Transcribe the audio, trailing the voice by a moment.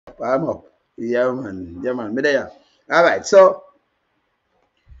I'm up. Yeah, man. Yeah, man. Me there. All right. So,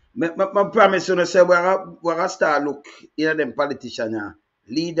 my promise you say we're gonna start look in them politicians,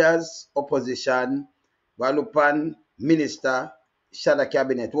 leaders, opposition, we look pan minister, shadow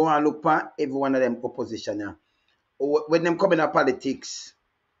cabinet. We want to look pan every one of them opposition. When them come in politics,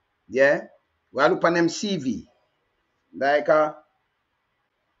 yeah, we look pan them CV. Like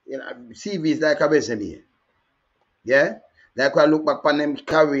CV is like a resume. Yeah, like I look back on them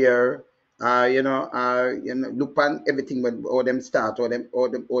career, look on everything when all them start, or the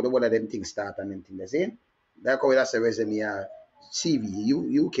one of them things start and them thing the same. Like how that's a resume, CV,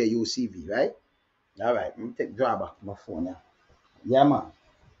 you UK use CV, right? All right, let me take draw back my phone now. Yeah, man.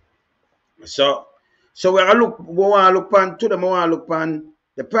 So, we want to look on to them. We want to look on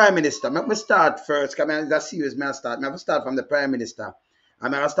the prime minister. Let me start first. Come on, that's serious. May I start? May I start from the prime minister?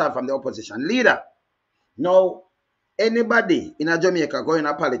 And I start from the opposition leader. Now, anybody in a Jamaica going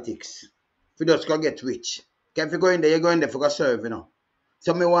to politics, if you just go get rich, if you go in there, you're going there for go serve,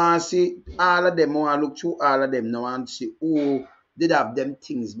 So me want to see all of them, I want to look through all of them, I want to see who did have them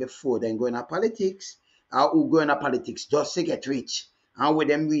things before then going to politics, or who going to politics just to get rich, and with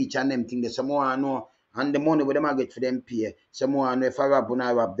them rich and them things, some want to know, and the money with them I get for them pay, some want to know if I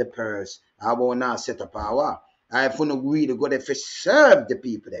rob the purse, I want to set up power. I have to really go there for serve the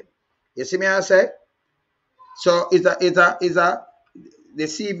people them. You see me I say? So the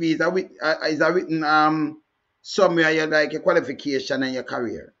CV is a written summary of like your qualification and your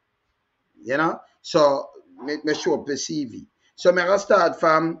career. So me show up the CV. So me gonna start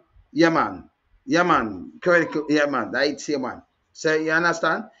from correct, I'd say man. So you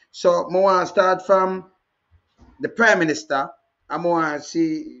understand? So me want to start from the prime minister. I want to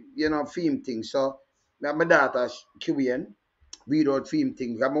see film things. So my daughter Cuban read out film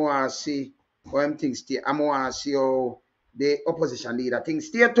things. I want to see how them things stay. I want to see how the opposition leader things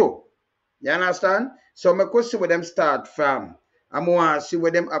stay too. You understand? So my question where them start from. I want to see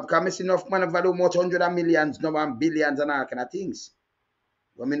where them have come enough man value much hundreds of millions, no and billions and all kind of things.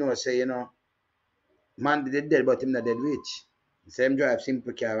 But me know say, man dead but him not dead rich. Same drive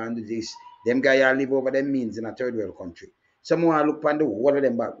simple car and do this. Them guy live over them means in a third world country. Some want to look on the whole of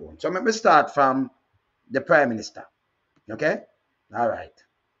them background. So let me start from the prime minister. Okay? All right.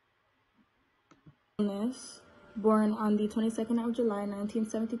 Born on the 22nd of July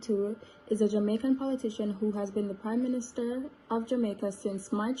 1972, is a Jamaican politician who has been the Prime Minister of Jamaica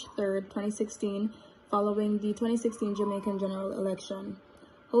since March 3, 2016, following the 2016 Jamaican general election.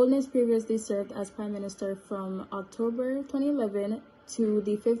 Holness previously served as Prime Minister from October 2011 to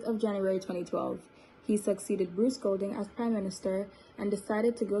the 5th of January 2012. He succeeded Bruce Golding as Prime Minister and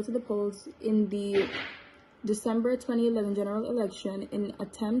decided to go to the polls in the December 2011 general election in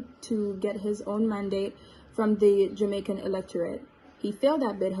attempt to get his own mandate from the Jamaican electorate. He failed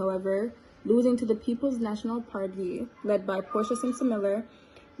that bid, however, losing to the People's National Party, led by Portia Simpson Miller,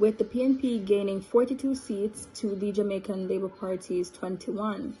 with the PNP gaining 42 seats to the Jamaican Labour Party's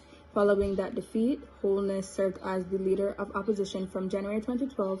 21. Following that defeat, Holness served as the leader of opposition from January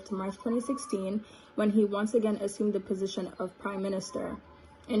 2012 to March 2016, when he once again assumed the position of Prime Minister.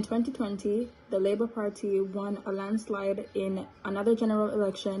 In 2020, the Labour Party won a landslide in another general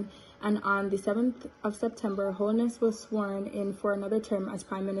election, and on the 7th of September, Holness was sworn in for another term as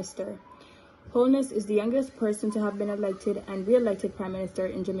Prime Minister. Holness is the youngest person to have been elected and re-elected Prime Minister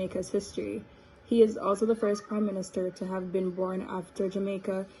in Jamaica's history. He is also the first Prime Minister to have been born after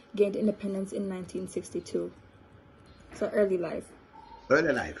Jamaica gained independence in 1962. So early life.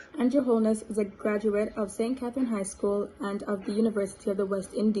 Andrew Holness is a graduate of St. Catherine High School and of the University of the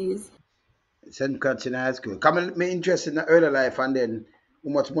West Indies. St. Catherine High School. Come me interested in the early life and then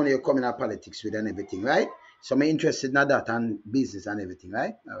how much money you come in politics with and everything, right? So me interested in that and business and everything,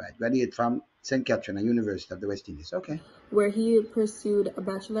 right? All right. Graduate from St. Catherine and University of the West Indies. Okay. Where he pursued a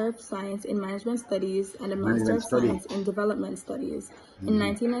Bachelor of Science in Management Studies and a Master of Science in Development Studies. In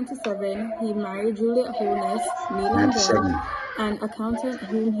 1997, he married Julia Holness, an accountant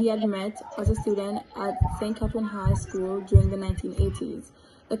whom he had met as a student at St. Catherine High School during the 1980s.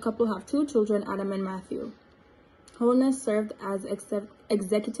 The couple have 2 children, Adam and Matthew. Holness served as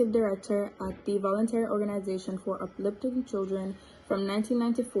Executive Director at the Voluntary Organization for Uplifting Children from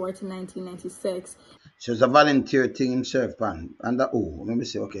 1994 to 1996. So it's a volunteer thing himself, man. And let me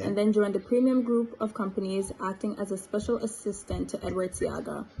see, okay. And then joined the Premium Group of Companies, acting as a special assistant to Edward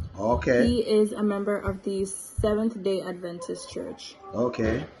Siaga. Okay. He is a member of the Seventh-day Adventist Church.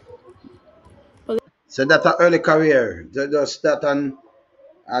 Okay. So that's an early career. Just that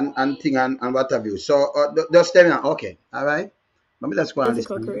and thing and what have you. So just tell me now. Okay. All right. Maybe let's go on this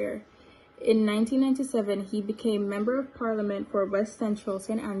career. In 1997, he became Member of Parliament for West Central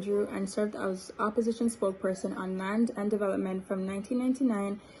St. Andrew and served as opposition spokesperson on land and development from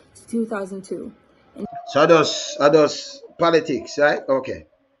 1999 to 2002. So those politics, right? Okay.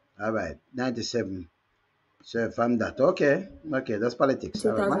 All right. 97. So from that, okay. Okay, that's politics.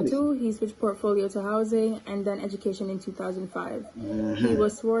 In All right, man. 2002, he switched portfolio to housing and then education in 2005. He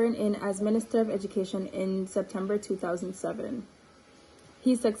was sworn in as Minister of Education in September 2007.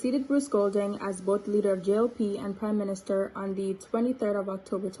 He succeeded Bruce Golding as both leader of JLP and Prime Minister on the 23rd of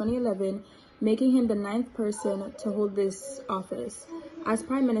October 2011, making him the 9th person to hold this office. As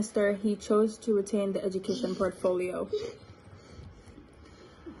Prime Minister, he chose to retain the education portfolio.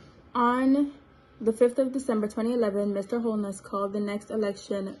 On the 5th of December 2011, Mr. Holness called the next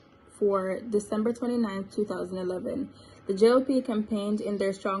election for December 29, 2011. The JLP campaigned in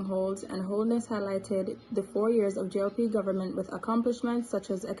their strongholds, and Holness highlighted the 4 years of JLP government with accomplishments such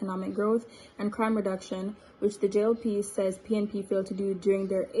as economic growth and crime reduction, which the JLP says PNP failed to do during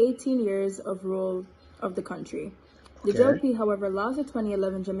their 18 years of rule of the country. The JLP, however, lost the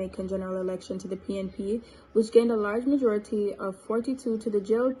 2011 Jamaican general election to the PNP, which gained a large majority of 42 to the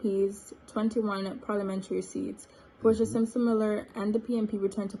JLP's 21 parliamentary seats. Portia Simpson Miller and the PNP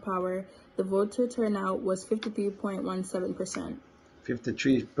returned to power. The voter turnout was 53.17%.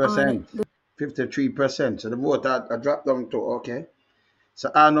 53%. 53%. So the vote I dropped down to, okay. So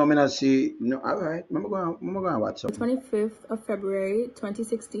I know me not see, no, all right. I'm going to watch On something. the 25th of February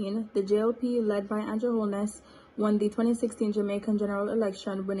 2016, the JLP, led by Andrew Holness, won the 2016 Jamaican general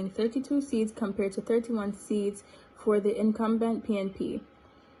election, winning 32 seats compared to 31 seats for the incumbent PNP.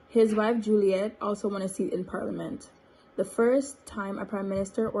 His wife, Juliet, also won a seat in Parliament. The first time a prime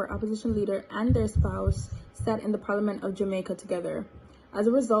minister or opposition leader and their spouse sat in the Parliament of Jamaica together. As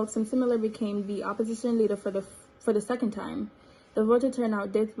a result, Simpson Miller became the opposition leader for the second time. The voter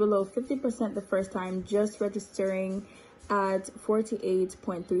turnout dipped below 50% the first time, just registering at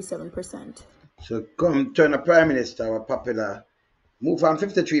 48.37%. So come turn a prime minister or popular, move from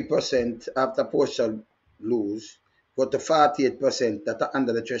 53% after Portia lose, go to 48% that are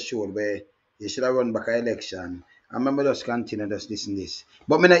under the threshold where you should have run back an election. I remember just continue just this.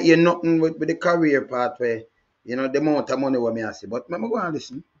 But me not hear nothing with the career part where, you know, the amount of money what me I say. But me go and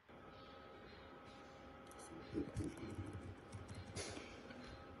listen.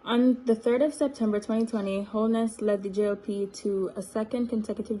 On the 3rd of September 2020, Holness led the JLP to a second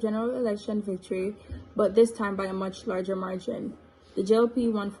consecutive general election victory, but this time by a much larger margin. The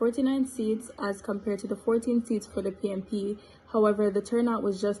JLP won 49 seats as compared to the 14 seats for the PNP. However, the turnout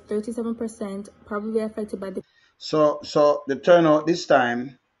was just 37%, probably affected by the... So the turnout this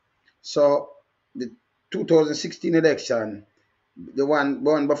time, so the 2016 election, the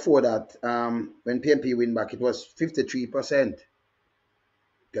one before that, when PNP win back, it was 53%.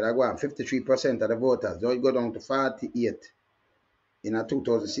 Can I go on? 53% of the voters. So it go down to 48 in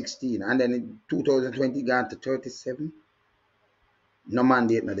 2016. And then in 2020 gone to 37. No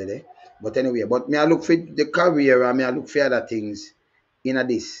mandate no there. But anyway, but me I look for the career and me I look for other things in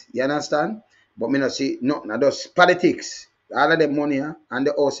this. You understand? But me not see nothing. I just politics. All of them money and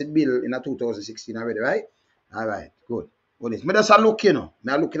the house it bill in 2016 already, right? All right, good. What is? Me just a look, you know.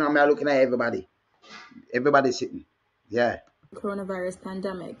 Me looking at everybody. Everybody sitting. Yeah. Coronavirus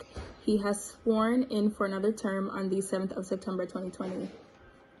pandemic. He has sworn in for another term on the 7th of September 2020.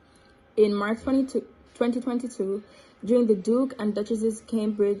 In March 2022, during the Duke and Duchess's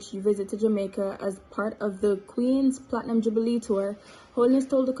Cambridge visit to Jamaica as part of the Queen's Platinum Jubilee Tour, Holness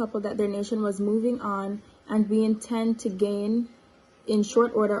told the couple that their nation was moving on and we intend to gain in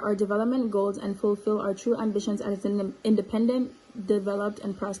short order our development goals and fulfill our true ambitions as an independent, developed,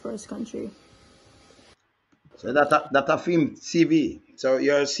 and prosperous country. So that a film CV. So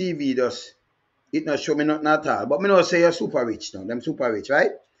your CV does it not show me nothing at all. But me know say you're super rich now. Them super rich,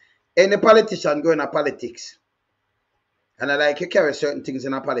 right? Any politician going to politics. And I like you carry certain things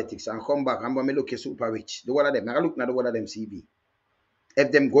in a politics and come back and when me look you super rich. The one of them. I look at the one of them CV.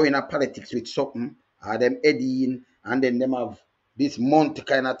 If them going to politics with something, or them eddying, and then them have this month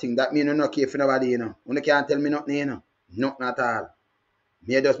kind of thing, that mean you not care for nobody, you know. You can't tell me nothing, you know. Nothing at all.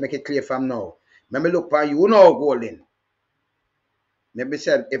 Me just make it clear from now. Let me look for you now, Golden. Maybe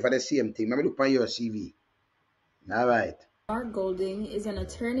said if I the same thing. Let me look for your CV. All right. Mark Golding is an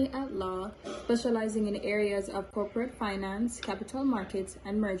attorney at law specializing in areas of corporate finance, capital markets,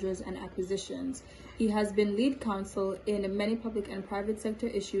 and mergers and acquisitions. He has been lead counsel in many public and private sector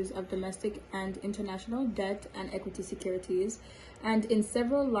issues of domestic and international debt and equity securities, and in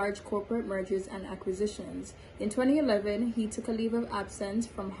several large corporate mergers and acquisitions. In 2011, he took a leave of absence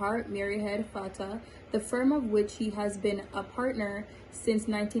from Hart Maryhead Fata, the firm of which he has been a partner since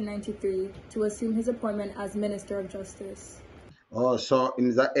 1993 to assume his appointment as Minister of Justice. Oh, so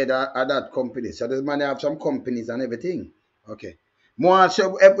he's the head of that company. So this man have some companies and everything. Okay. More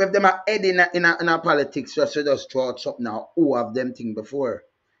so if them are head in a politics, just throw out something now. Who have them thing before?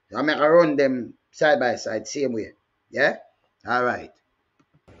 I mean, I run them side by side, same way. Yeah? All right.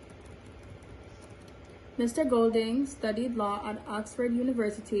 Mr. Golding studied law at Oxford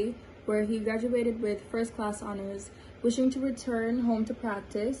University, where he graduated with first-class honors. Wishing to return home to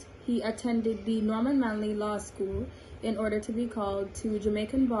practice, he attended the Norman Manley Law School in order to be called to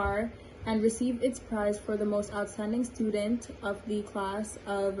Jamaican Bar and received its prize for the most outstanding student of the class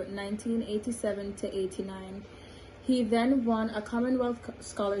of 1987 to 89. He then won a Commonwealth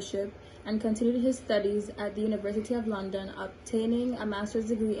scholarship and continued his studies at the University of London, obtaining a master's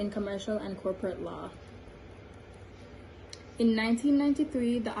degree in commercial and corporate law. In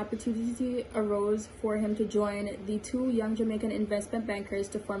 1993, the opportunity arose for him to join the two young Jamaican investment bankers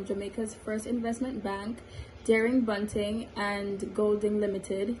to form Jamaica's first investment bank, Daring Bunting and Golding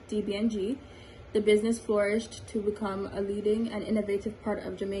Limited, DBNG. The business flourished to become a leading and innovative part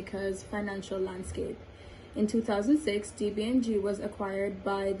of Jamaica's financial landscape. In 2006, DBNG was acquired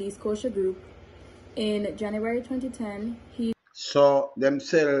by the Scotia Group. In January 2010, So them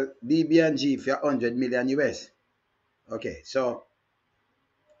sell DBNG for 100 million US. Okay, so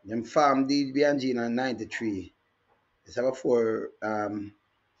them farm DBNG in 93. It's about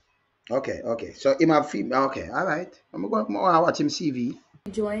okay. So him have female. Okay, all right. I'm gonna watch him CV.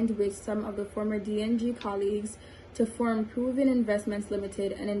 joined with some of the former DNG colleagues to form Proven Investments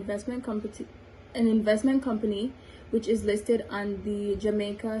Limited, an investment company which is listed on the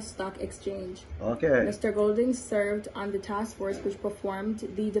Jamaica Stock Exchange. Okay. Mr. Golding served on the task force which performed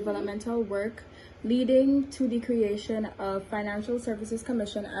the developmental work leading to the creation of Financial Services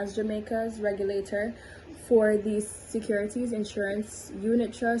Commission as Jamaica's regulator for the securities, insurance,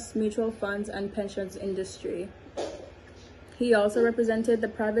 unit trusts, mutual funds, and pensions industry. He also represented the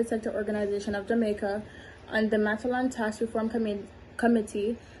Private Sector Organization of Jamaica on the Matalan Tax Reform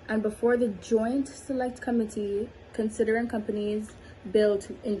Committee and before the Joint Select Committee considering companies bill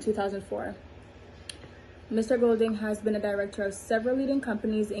in 2004. Mr. Golding has been a director of several leading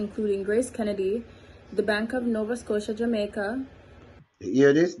companies, including Grace Kennedy, the Bank of Nova Scotia, Jamaica. You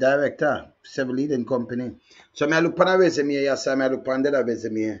hear this? Director, several leading company. So I look on a resume, yes, I look on the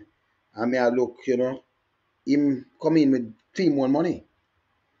resume, and I look, him come in with 3 more money.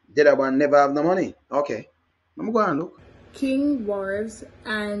 The other one never have no money. Okay. I'm going to look. King Wharves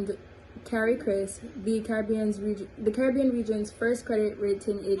and Carrie Chris, the Caribbean region's first credit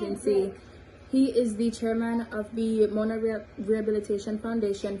rating agency. He is the chairman of the Mona Rehabilitation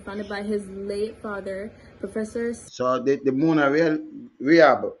Foundation, founded by his late father, Professor. So the Mona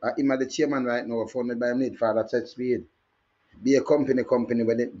Rehab, him the chairman right now, founded by his late father, Ted Speed. Be a company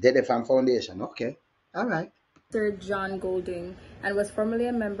with the Dedefan Foundation. Okay. All right. Sir John Golding, and was formerly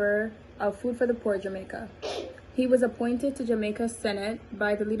a member of Food for the Poor Jamaica. He was appointed to Jamaica's Senate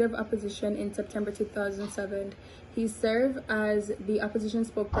by the Leader of Opposition in September 2007. He served as the opposition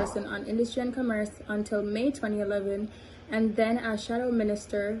spokesperson on Industry and Commerce until May 2011, and then as Shadow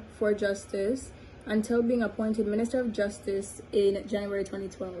Minister for Justice until being appointed Minister of Justice in January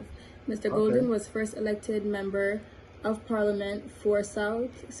 2012. Mr. Golding was first elected member of Parliament for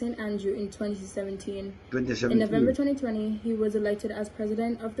South St. Andrew in 2017. In November 2020, he was elected as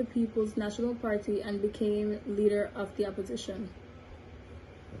President of the People's National Party and became Leader of the Opposition.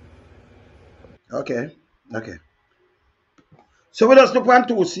 Okay. So we just look on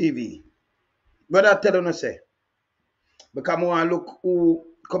 2 CV. But I tell you say, because I want to look who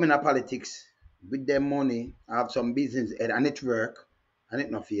come in politics with their money, have some business and it work, and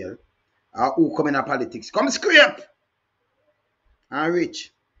it not fail. Or who come in politics, come scrape and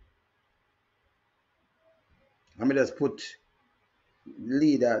rich. I mean, just put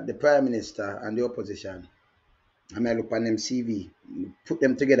leader, the Prime Minister, and the opposition. I mean, look on them CV, put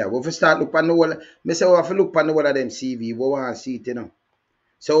them together. We have to start look on the whole. I say we have to look on the whole of them CV. We want to see it,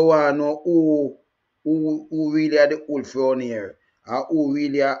 So we want to know who really are the old for on here, or who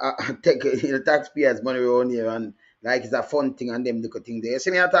really are take the taxpayers' money around here, and like it's a fun thing and them little thing there. You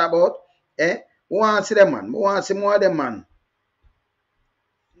see me I talk about? We want to see them, man. We want to see more of them, man.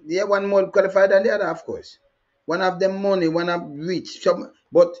 Yeah, one more qualified than the other, of course. One have them money, one have rich.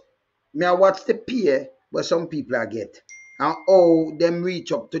 But me I watch the pay where some people are get. And how them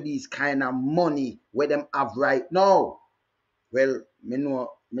reach up to these kind of money where them have right now. Well, me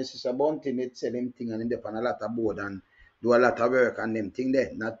know Mrs. Bunting it sell them thing and end up on a lot of board and do a lot of work and them thing there,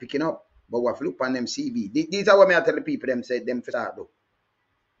 not picking up. But we have to look on them CV. These are what me I tell the people them say them start though.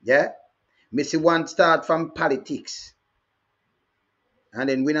 Yeah? Me see one start from politics. and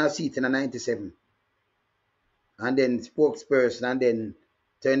then win a seat in a 97. And then spokesperson, and then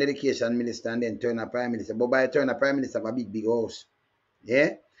turn education minister, and then turn a prime minister. But by turn a prime minister of a big house.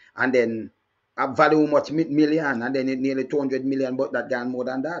 Yeah? And then a value much million, and then it nearly 200 million, but that gone more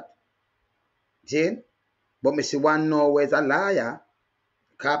than that. See? But me see one now where's a liar,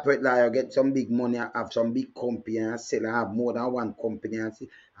 corporate liar, get some big money, have some big company, and sell and have more than one company,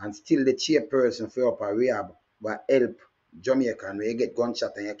 and still the chairperson for up a rehab, but help Jamaican where you get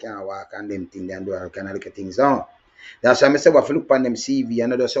gunshot and you can't walk and them things and do all kind of little things. No. That's why I say, if you look on them CV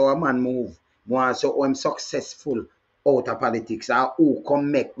and that's how a man move, more so how I'm successful out of politics, or who come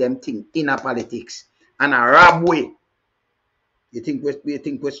make them think in a politics and a rob way. You think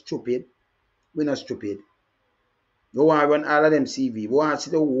we're stupid? We're not stupid. We want to run all of them CV. We want to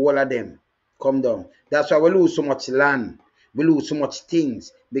see the whole of them come down. That's why we lose so much land. We lose so much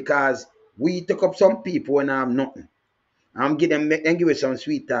things because we took up some people and have nothing. And give them give some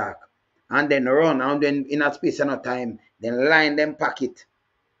sweet talk. And then run. And then in a space and a time, then line them pocket.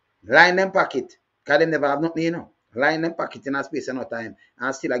 Line them pocket. Because they never have nothing, you know. Line them pocket in a space and a time.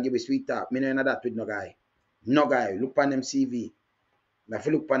 And still I give a sweet talk. Me know that with no guy. No guy. Look on them CV. If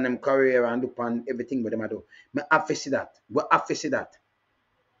you look on them career and look on everything with them I do, I have to see that. We have to see that.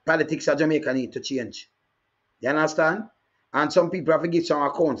 Politics of Jamaica need to change. You understand? And some people have to give some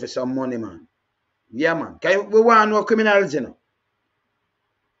account for some money, man. Yeah, man. We want no criminals, you know.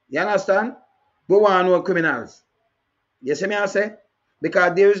 You understand? We want no criminals. You see me I say?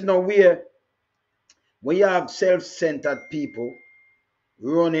 Because there is no way when you have self-centered people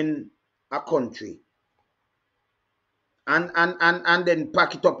running a country and then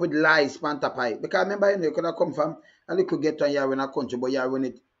pack it up with lies, pie. Because remember, you could have come from a little ghetto and you run a country, but you run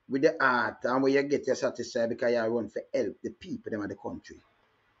it with the art and where you get your satisfied because you run for help the people them of the country.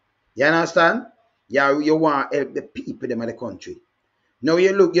 You understand? You want to help the people them of the country. Now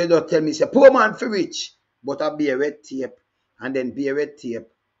you look, you don't tell me, say, poor man for rich, but I be a red tape, and then be a red tape.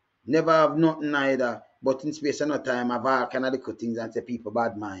 Never have nothing either, but in space of no time, have all kind of little things and say people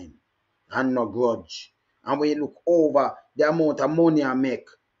bad mind and no grudge. And when you look over the amount of money I make,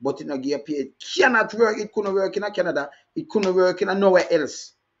 but it not get paid, cannot work. It couldn't work in Canada. It couldn't work in nowhere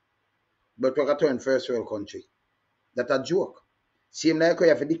else. But we're going to turn first world country. That's a joke. Same like you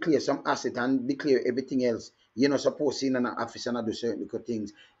have to declare some asset and declare everything else. You're not supposed to in an office and do certain little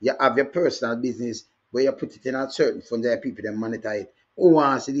things. You have your personal business where you put it in a certain fund there, people that monetize it. Who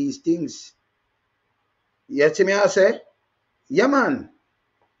wants to see these things? You see me I say? Yeah, man.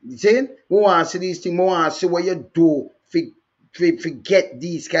 You see? Who wants to see these things? Who wants to see what you do to get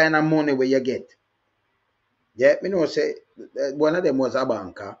these kind of money where you get? Yeah, me know say one of them was a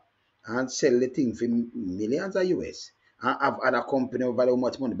banker and sell the thing for millions of US. And have other company who value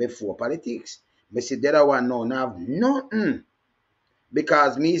much money before politics. Me see the other one now have nothing.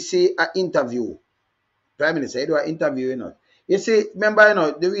 Because me see an interview. Prime Minister, you do an interview, you know. You see, remember, you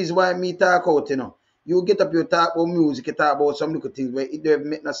know, the reason why me talk out, you know. You get up, you talk about music, you talk about some little things where it don't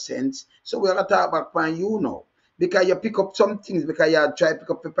make no sense. So we're going to talk back on you now. Because you pick up some things because you try to pick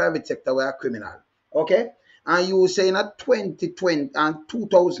up the private sector where you're a criminal. Okay? And you say in a 2020 and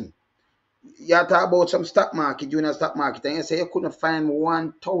 2000, you talk about some stock market, junior stock market, and you say you couldn't find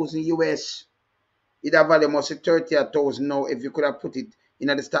 1,000 US. It have value must 30,000 now if you could have put it in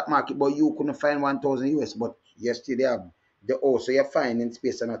the stock market, but you couldn't find 1,000 US, but you still have the also you're finding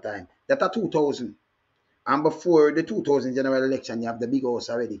space and no time. That's a 2,000. And before the 2000 general election, you have the big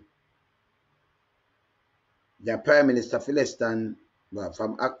house already. The prime minister for less than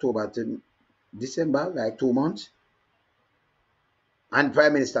from October to December, like 2 months. And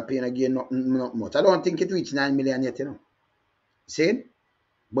prime minister paying again not much. I don't think it reached 9 million yet, you know. See?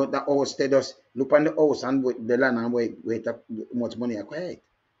 But the house, they just look on the house and the land and wait how much money acquired.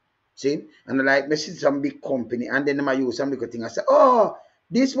 See? And like, me see some big company and then I use some little thing. I say, oh,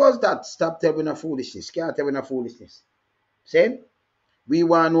 this was that. Stop telling a foolishness. Can't tell a foolishness. See? We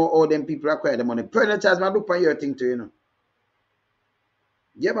want to know how them people acquire the money. Predators, man, look on your thing too, you know.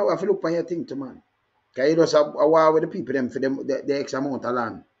 Yeah, but we have to look on your thing too, man. Because you just have a war with the people them for them, the X amount of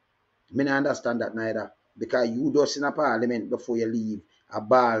land. I don't understand that neither. Because you just in a parliament before you leave, a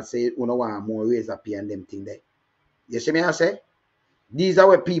ball say you don't want more razor pay and them thing there. You see me I say? These are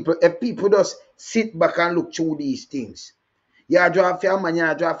where people, if people just sit back and look through these things, you draw for a man,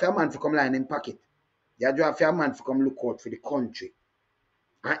 you draw for a man to come line in pocket. You draw for a man to come look out for the country.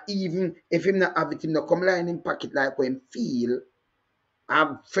 And even if him not have it, him not come line in pocket like when feel,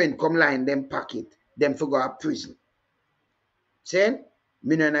 have friend come line them pocket, them for go to prison. See?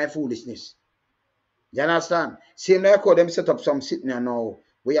 Me no foolishness. You understand? Same like how them set up some sitting there now,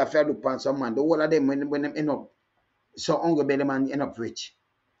 where you have to look on some man. The whole of them when them end up So hungry belly man end up rich.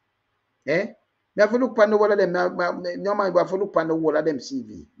 Eh? Me have to look on the whole of them. No man, we have to look on the whole of them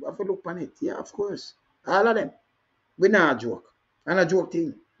CV. We have to look on it. Yeah, of course. All of them. We not a joke. And a joke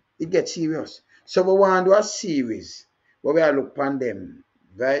thing. It gets serious. So we want to do a series where we look on them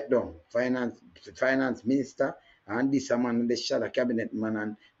right down. Finance minister and this man and the shadow cabinet man,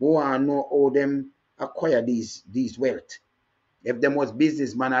 and we want to know how them acquire these wealth. If them was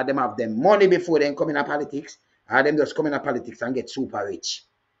businessman or them have them money before they come in politics, or them just come in politics and get super rich.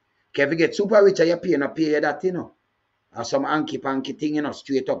 If you get super rich, you pay that, you know. Or some hanky-panky thing, you know,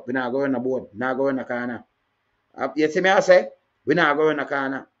 straight up. We not go on the board. Not go on the corner. You see me, I say? We not go on the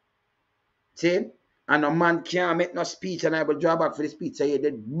corner. See? And a man can't make no speech and I will draw back for the speech. So you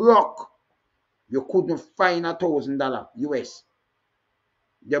did broke. You couldn't find $1,000 US.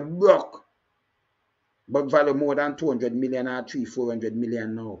 You're broke. But value more than 200 million or 300-400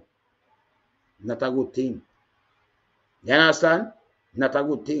 million now. Not a good thing. You understand? Not a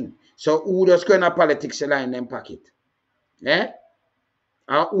good thing. So who just going to politics line in them pocket? Eh?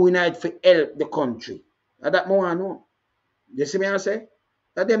 Or who need to help the country? That more I know. You see me I say?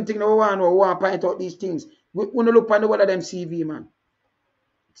 That them thing we want to know, we want to point out these things. We want to look on the one of them CV, man.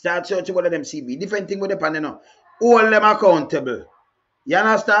 Start searching one of them CV. Different thing with the panel now. All them accountable. You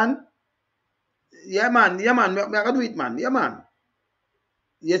understand? Yeah, man. Yeah, man. I can do it, man. Yeah, man.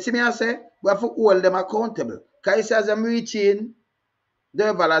 You see me I say? We have to hold them accountable. Because as I'm reaching,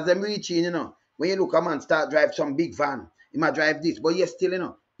 devil as I'm reaching, you know, when you look a man start drive some big van, he might drive this, but yes, still, you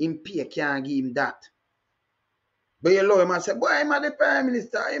know, him pay can't give him that. But you know him and say, boy, I'm the prime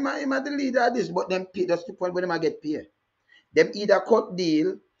minister, I'm the leader of this, but them pay, that's the point where them get paid. Them either cut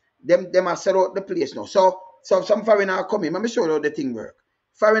deal, them are sell out the place now. So some foreigner come in, let me show you how the thing work.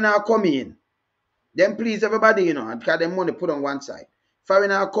 Foreigner come in, them please everybody, you know, and because them money put on one side.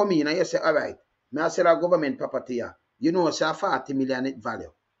 Foreigner come in and you say, all right, me I sell a government property here. You know, say 40 million it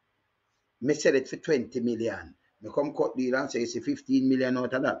value. Me sell it for 20 million. Me come cut deal and say, it's 15 million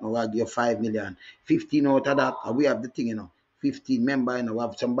out of that. Now I give you 5 million. 15 out of that. And we have the thing, you know. 15 member, you know, we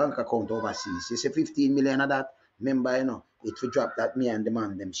have some bank account overseas. You say 15 million of that member, you know, it will drop that me and the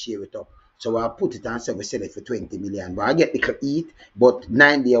man, them share it up. So I put it and say we sell it for 20 million. But I get the eat, but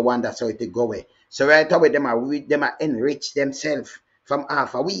 9 day one, that's how it go away. So right away, them are enrich themselves from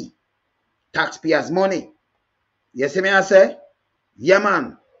half a week. Taxpayers' money. You see me I say? Yeah,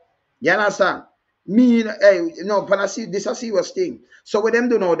 man. You understand? Me, hey, no, but this is a serious thing. So what them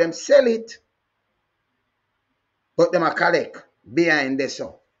do now, them sell it, but them a collect behind this.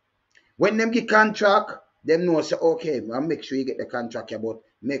 So when them get contract, them know say, okay, I'll make sure you get the contract, but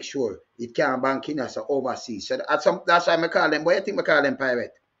make sure it can't bank in as overseas. So that's why I call them, but you think I call them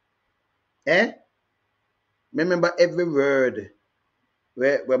pirate? Eh? Remember every word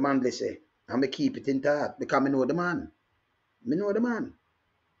where man say, I'm going to keep it in thought because I know the man. I know the man.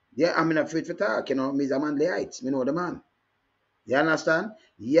 Yeah, I'm not afraid for talk, you know, me's a manly heights. Me know the man. You understand?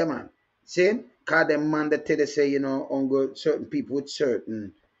 Yeah, man. See? Because them man that tell you say, you know, on certain people with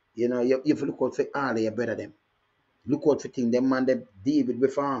certain, you know, you have to look out for all of your brother them. Look out for things. Them man that deal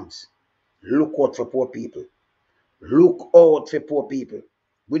with farms. Look out for poor people. Look out for poor people.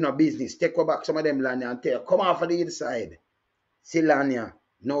 We no business. Take back some of them land and tell, come off of the other side. See land here.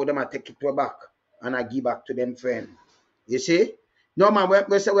 Now them I take it back and I give back to them friend. You see? No, man,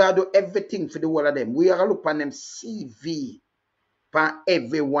 we say we are do everything for the whole of them. We are look on them CV for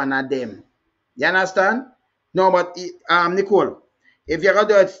every one of them. You understand? No, but Nicole, if you're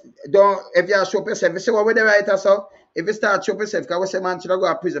gonna if you show yourself, you say what with the writer, so if you start show yourself, because we say man should go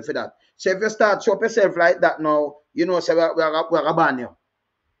to prison for that. So if you start show yourself like that now, you know, say we're a ban you.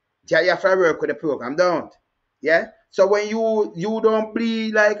 You have to work with the program, don't? Yeah? So when you don't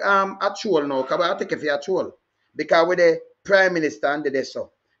be like a troll now, because I take it for a troll. Because with the Prime Minister and the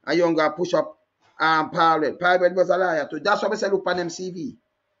so, and you're going to push up Parliament. Parliament was a liar too. That's why we say look on them CV.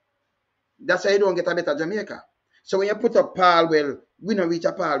 That's why you don't get a better Jamaica. So when you put up Parliament, we don't reach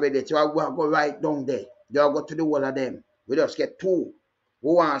a Parliament yet. So we go right down there. They go to the whole of them. We just get two.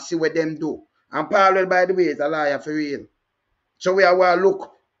 We want to see what them do. And Parliament, by the way, is a liar for real. So we are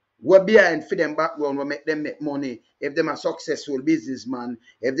look, we're behind for them background, we make them make money. If them are successful businessman,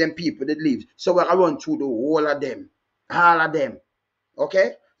 if them people that live. So we're run through the whole of them. All of them.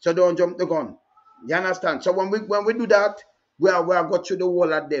 Okay? So don't jump the gun. You understand? So when we do that, we are go through the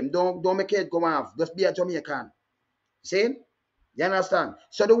whole of them. Don't make it go off. Just be a Jamaican. See? You understand?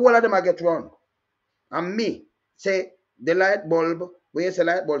 So the whole of them I get run. And me, say the light bulb, when you say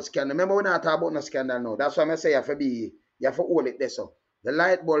light bulb scandal, remember we're not talking about no scandal now. That's why I say you have to hold it there. So the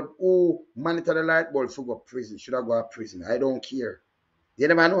light bulb, who monitor the light bulb for go prison, should I go to prison? I don't care. You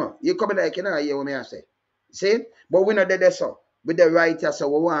never know. You come like, you know, hear what I say. See? But we not there so. With the writers, so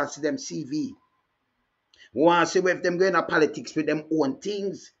we want to see them CV. We want to see if them going to politics with them own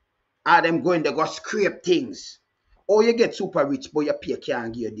things. Or them going to go scrape things. Or you get super rich, but your pay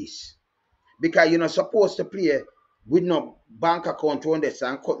can't give you this. Because you're not supposed to play with no bank account on this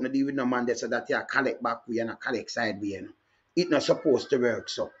and cut no deal with no man there so that you collect back way and collect side way. You know. It's not supposed to work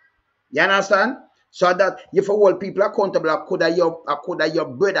so. You understand? So that if you hold people accountable, I could have your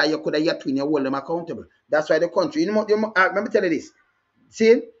brother, you could have your twin, you hold them accountable. That's why the country, let me tell you this.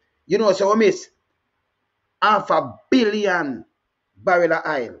 See, you know, so we miss 500 billion barrel of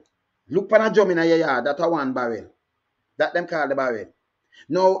oil. Look for a drum in your yard, that's a 1 barrel. That them call the barrel.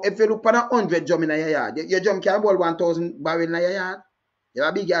 Now, if you look for 100 drum in your yard, your drum can hold 1,000 barrel in your yard. You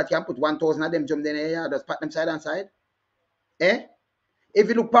have a big yard, can put 1,000 of them drum in your yard, just pat them side and side. Eh? If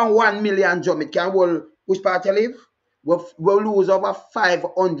you look for 1 million drum, it can hold, which part you live? We'll lose over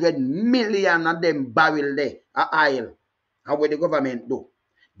 500 million of them barrel there, of oil. And what the government do?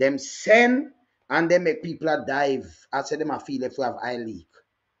 Them send and they make people dive. I say them a feel if we have oil leak.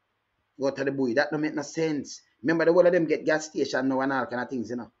 Go to the boy, that don't make no sense. Remember the whole of them get gas station now and all kind of things,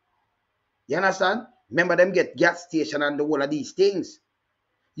 you know. You understand? Remember them get gas station and the whole of these things.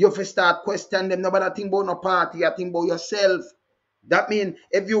 You have to start questioning them. Nobody think about no party, you think about yourself. That means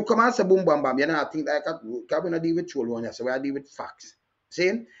if you come and say boom bam bam, you know, think like we not deal with troll on you, so we deal with facts.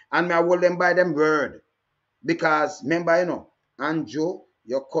 See? And I hold them by them word. Because remember, you know, Andrew,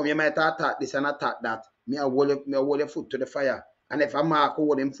 you come, you might attack this and attack that. Me hold your foot to the fire. And if I mark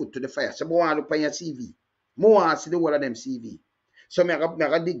hold them foot to the fire, so I want to look on your CV. More want to see the whole of them CV. So I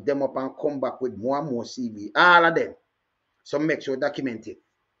gotta dig them up and come back with more and more CV. All of them. So make sure document it.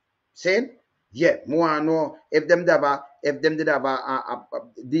 See? Yeah, more know if them did have a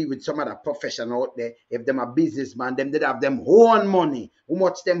deal with some other professional out there, if them a businessman, them did have them own money, how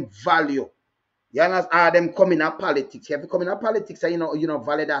much them value. You understand? Are them coming in politics? If you come in politics, you know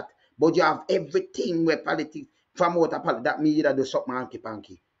value that. But you have everything where politics from out of politics. That means you do something hanky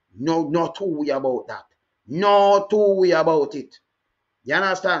panky. No, not too way about that. Not too way about it. You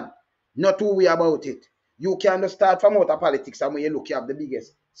understand? Not too way about it. You can start from out of politics and when you look, you have the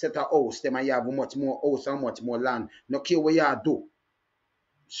biggest set of house, them and you have much more house and much more land. No care what you do.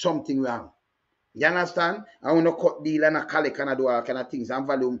 Something wrong. You understand? I want to cut deal and a collect and I do all kind of things and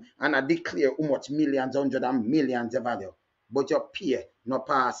value and I declare how much millions, hundreds and millions of value. But your pay no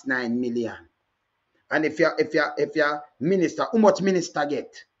pass 9 million. And if you're minister, how much minister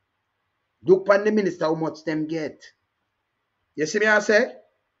get? Look on the minister, how much them get. You see me I say?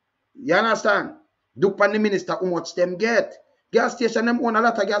 You understand? Look on the minister, how much them get. Gas station, them own a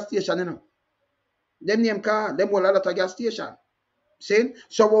lot of gas station, you know. Them name car, them own a lot of gas station. See?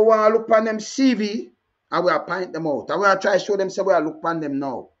 So we want to look on them CV and we are point them out. And we are try to show them so we are look on them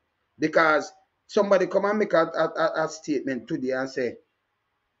now. Because somebody come and make a statement today and say,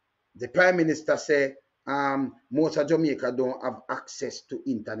 the Prime Minister say, most of Jamaica don't have access to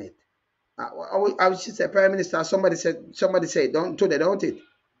internet. I should say, Prime Minister, somebody said, don't it?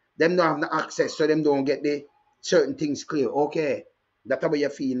 Them don't have no access, so them don't get the certain things clear. Okay, that's how you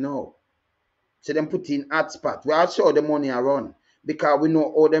feel now. So them put in hotspot. We also the money around because we know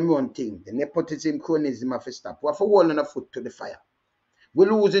all them run things. The nepotism, cronyism have to stop. We have to hold on a foot to the fire.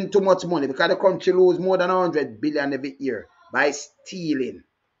 We're losing too much money because the country lose more than 100 billion every year by stealing.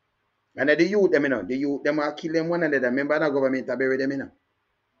 And the youth, them, you know, the youth, them are kill them one another. Remember the government are bury them, you know.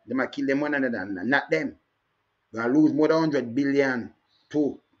 Them are kill them one another, not them. We are lose more than 100 billion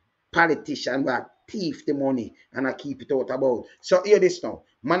to politicians who thief the money and I keep it out about. So hear this now.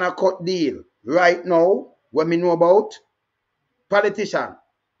 Man a cut deal right now. What me know about? Politician.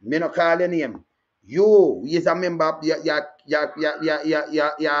 Me no call your name. You is a member of your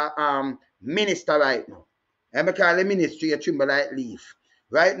minister right now. And me call the ministry you trimble like leaf.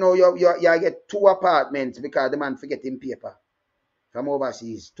 Right now you get 2 apartments because the man forget him paper. From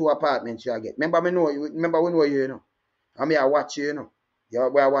overseas. 2 apartments you get. Remember we know you know. I mean I watch you, you know.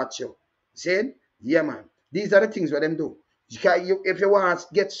 I watch you. See? Yeah, man. These are the things what them do. If you want to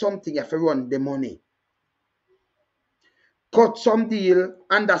get something, you have to run the money. Cut some deal,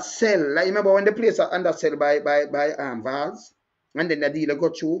 undersell. Like remember when the place are undersell by Vals, and then the deal go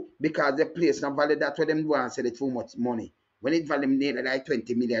through because the place not valid that what them want to sell it for much money. When it value nearly like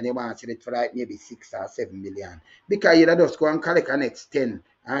 20 million, they want to sell it for like maybe 6 or 7 million. Because you just go and collect an next 10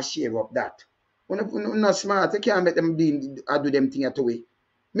 and share up that. When not smart, you can't make them do them thing at away.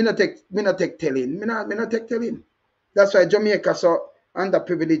 Me not take telling. Me not take telling. That's why Jamaica so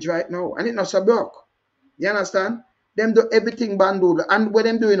underprivileged right now. And it not so broke. You understand? Them do everything bandul. And what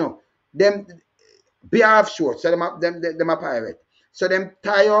them do, you know, them be offshore. So them a pirate. So them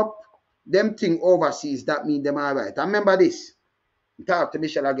tie up them thing overseas, that mean them all right. And remember this. Talk to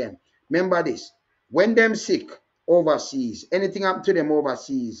Michelle again. Remember this. When them sick overseas, anything happen to them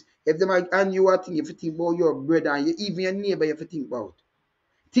overseas, if them and you are thinking, if you think about your brother and even your neighbor, if you think about.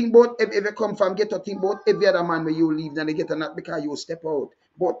 Think about if you come from ghetto, think about every other man where you leave, then they get not because you step out.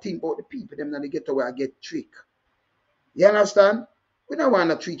 But think about the people, them that they get to where I get trick. You understand? We don't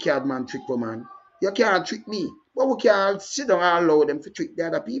want a trick-yard man trick woman. You can't trick me. But we can't sit down and allow them to trick the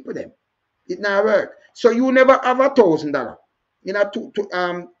other people them. It not work. So you never have $1,000 in a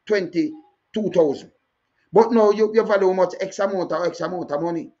 22,000. But now you value much X amount of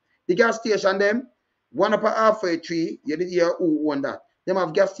money. The gas station them, one up a halfway tree, you did hear who own that. Them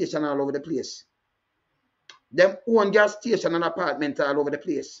have gas station all over the place. Them own gas station and apartments all over the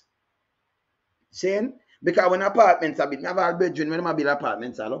place. Saying? Because when apartments are built, I have all bedroom when I build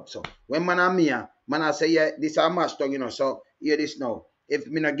apartments all up. So when man and me, man I say, yeah, this are matched down, you know. So hear this now. If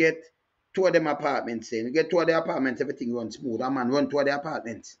me not get two of them apartments, saying you get two of the apartments, everything runs smooth. And man run two of the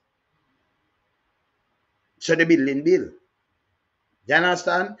apartments. So the building bill. You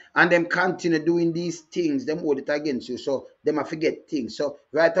understand? And them continue doing these things, them hold it against you. So them a forget things. So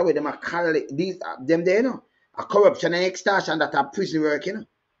right away, them a call these them there, you know. A corruption and extortion that are prison work, you know.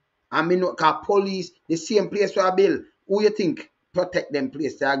 I mean, because police, the same place where I build, who you think protect them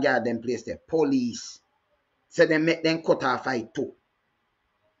place there, guard them place there? Police. So they make them cut off fight too.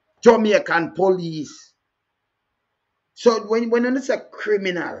 Jamaican police. So when it's a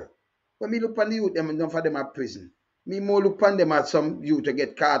criminal, when me look on the youth, them don't for them at prison. Me more look on them as some youth to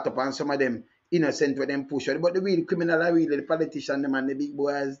get caught up and some of them innocent with them push out. But the real criminal are really the politician them and the big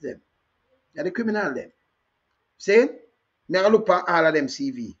boys them. They're the criminal them. See? Me I look on all of them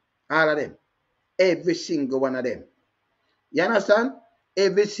CV. All of them. Every single one of them. You understand?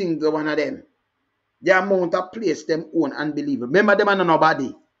 Every single one of them. The amount of place them own unbelievable. Remember them are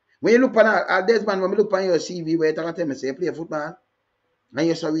nobody. When you look on all this man, when you look on your CV, where you tell me say you play football and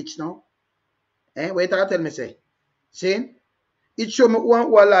you're so rich now. Where you tell me say? See? It show me one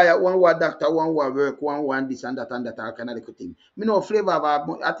lawyer, one doctor, one work, one this and that all kind of little thing. Me know flavor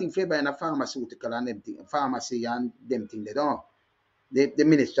of, I think flavor in a pharmaceutical and them thing, pharmacy and them thing they don't. The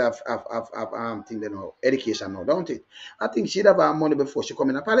minister of thing they know, education now, don't it? I think she'd have her money before she come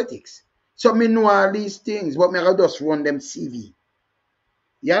in politics. So me know all these things, but me I just run them CV.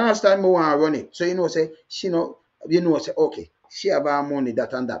 You understand me want to run it. So you know say she know you know say okay, she have her money,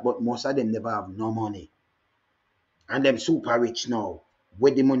 that and that, but most of them never have no money. And them super rich now.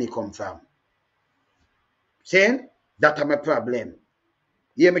 Where the money come from? Saying that's my problem.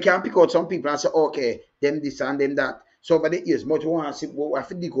 Yeah, me can pick out some people and say, okay, them this and them that. So over the years, but we want to see what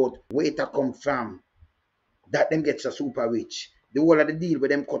to dig out where it come from. That them gets a super rich. The whole of the deal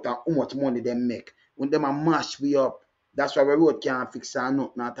with them cut out how much money them make. When them a mash we up. That's why the road can't fix or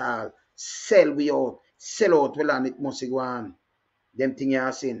nothing at all. Sell we out. Sell out well and it must go on. Them thing you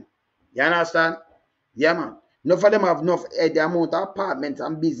are saying. You understand? Yeah, man. Enough of them have enough the amount of apartments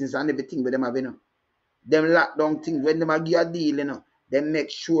and business and everything with them have, you know. Them lock down things when them a give a deal, you know. Them make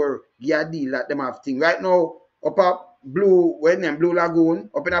sure give a deal that them have things. Right now, up at Blue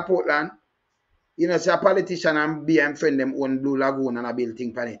Lagoon, up in a Portland, you know, say a politician and be and friend them own Blue Lagoon and a build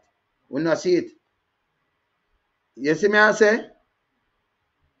thing on it. We not see it. You see me I say?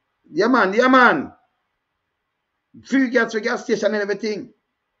 Yeah man. Free gas for gas station and everything.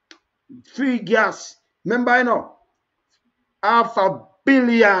 Free gas. Remember, you know, 500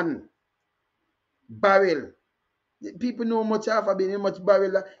 million barrel. People know much 500 million, much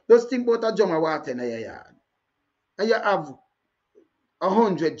barrel. Just think about a drum of water in your yard. And you have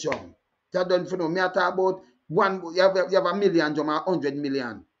 100 drum. That done for no. Me I talk about one, you have 1,000,000 drum or 100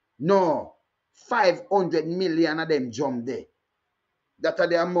 million. No. 500 million of them drum there. That are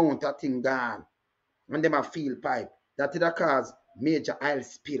the amount of thing gone. And them a field pipe. That is cause major oil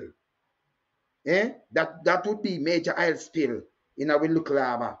spill. That would be major oil spill in our local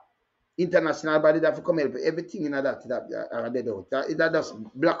harbor. International body that come help everything in that dead out. That just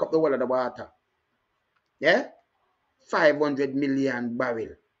block up the wall of the water. Yeah? 500 million barrel.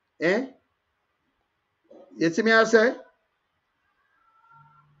 You see me I say?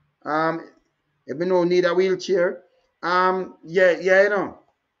 If you no need a wheelchair, yeah, you know.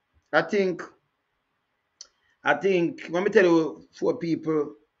 I think let me tell you 4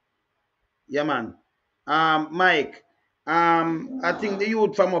 people. Yeah, man. Mike, I think the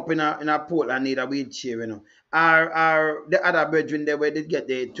youth from up in a Portland need a wheelchair, you know. Or the other brethren there where they get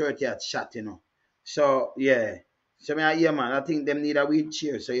the 30th shot, you know. So yeah. So yeah, man, I think them need a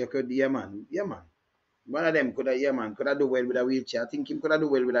wheelchair. So you could, yeah, man. One of them could have, yeah, man, could have do well with a wheelchair. I think him could have do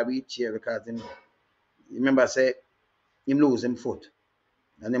well with a wheelchair because him, remember say him lose him foot.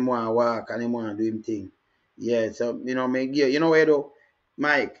 and them want to walk and them want to do him thing. Yeah, so you know, me give you know where though,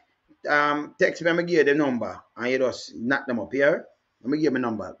 Mike. Text me, me give you the number and you just knock them up here. Let me give you my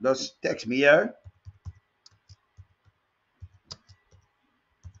number. Just text me here.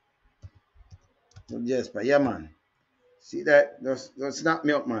 Yes, but yeah, man. See that? Just snap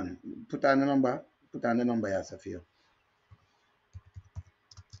me up, man. Put on the number. Put on the number, yeah, Sophia.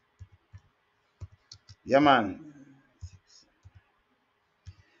 Yeah, man.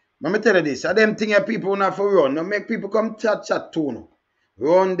 Let me tell you this. I them thing people not for run. No make people come chat to no.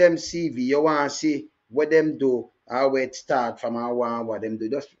 Run them CV. You want to see what them do, how it start from how what them do.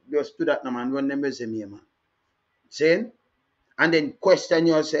 Just do that now, man. Run them resume, man. Saying? And then question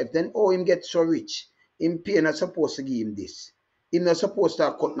yourself. Then, oh, him get so rich. Him pay not supposed to give him this. Him not supposed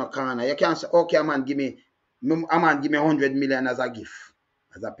to cut no corner. You can't say, okay, man, give me 100 million as a gift.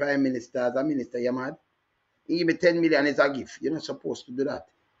 As a prime minister, as a minister, you mad? He give me 10 million as a gift. You're not supposed to do that.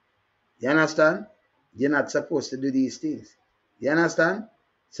 You understand? You're not supposed to do these things. You understand?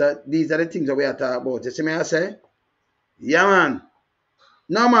 So these are the things that we are talking about. You see me I say? Yeah, man.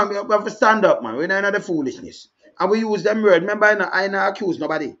 No, man, we have to stand up, man. We don't know the foolishness. And we use them word. Remember, I not accuse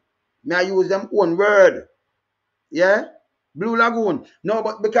nobody. I use them own word. Yeah? Blue Lagoon. No,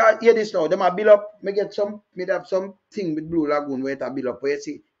 but because hear this now, them a build up. Me have some thing with Blue Lagoon where it a build up. Where you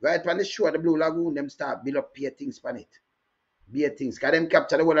see, right when they show the Blue Lagoon, them start build up pay things on it. Be things. Because them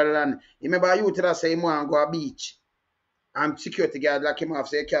capture the whole of the land. You remember you tell us say him want to go a beach. And security guard like him off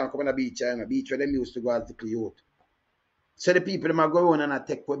say you can't come on the beach. A beach where them used to go as the youth. So the people them a go around and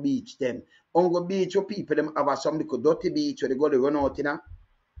attack for beach them. On go beach where people them have some little dirty beach where they go to run out in a.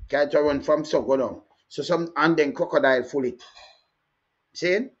 Can't run from so go down. So some and then crocodile full it.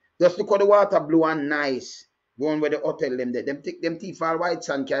 See? Just look at the water blue and nice. Going where the hotel them there. Them take them teeth all white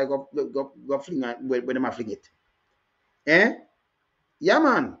sand can go fling where them a fling it. Eh? Yeah,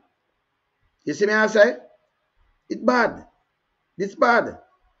 man. You see me I say? It's bad. It's bad.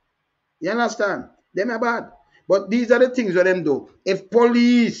 You understand? Them are bad. But these are the things that them do. If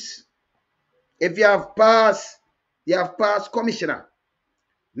police, if you have passed commissioner,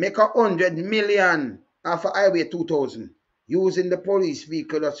 make 100 million off of Highway 2000 using the police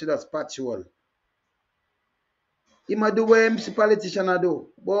vehicle just patrol. He might do what MC politician do.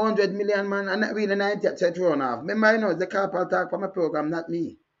 But 100 million man and not really 90 set run off. Remember, I know the carpal talk for my program, not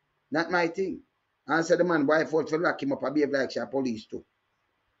me. Not my thing. And said the man wife out for lock him up and behave like she a police too.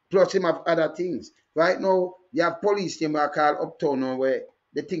 Plus him have other things. Right now, you have police team I call uptown where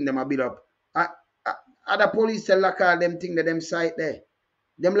the thing them a build up. Other police tell like all them thing that them site there.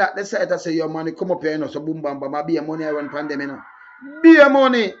 Them like the site I say your money come up here, you know, so boom bam bam, I be a money I run pan them, you know. Be a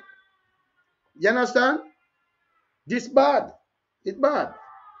money. You understand? This bad. It's bad.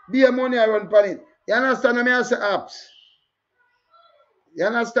 Be a money I run pan it. You understand what I say apps? You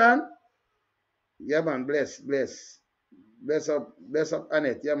understand? Yeah man, bless. Bless up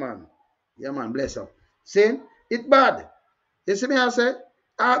Annette, yeah man. Yeah man, bless up. See? It's bad. You see me I say?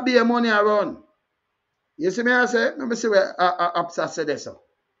 I be a money I run. You see me I say? Let me see where apps I say this.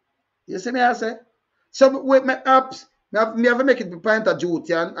 You see me I say? So with my apps, me have to make it point of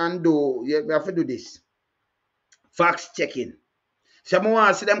duty and do, yeah, me have to do this. Facts checking. So I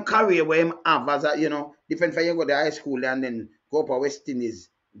want to see them career where him have as a, you know, different from you go to high school and then go up to West Indies.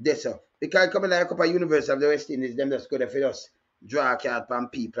 This because coming like up at University of the West Indies, them just go there for us draw a card from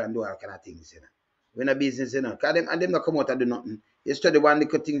people and do all kind of things, you know. We're in a business, you know. Cause them not come out and do nothing. You study one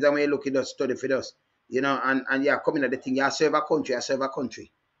little things and when you look at us, study for us. You know, and you are coming at the thing, you serve a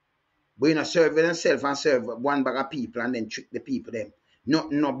country. But you know, serve yourself and serve one bag of people and then trick the people them.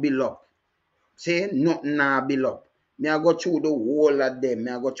 Nothing not build up. See, nothing not build up. Me I go through the whole of them.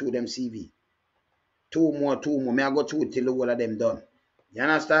 Me I go through them CV. Two more. Me I go through till the whole of them done. You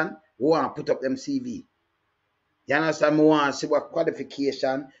understand? We want to put up them CV. You understand? We want to see what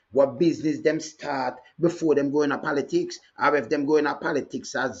qualification, what business them start before them go into politics. Or if them go into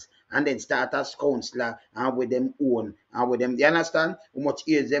politics as and then start as counselor and with them own and with them. You understand? How much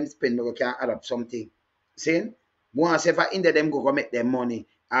years them spend we can add up something. See? We want to see if I in them go make them money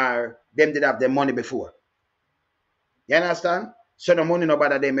or them did have their money before. You understand? So the money no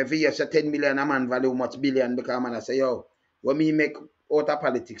bother them. If you say 10 million a man value much billion because man I say, yo, when me make out of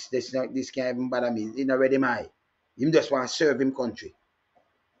politics, this can't even bother me. It's not ready my. Him just want to serve him country.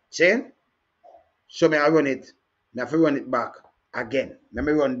 See? So me I run it. Me have to run it back again. Let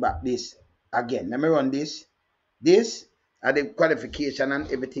me run back this again. Let me run this. This are the qualification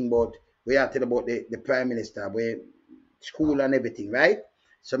and everything about we are talking about the Prime Minister, where school and everything, right?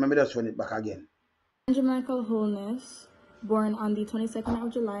 So let me just run it back again. JA.PM Holness born on the 22nd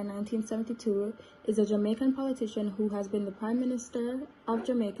of July 1972, is a Jamaican politician who has been the Prime Minister of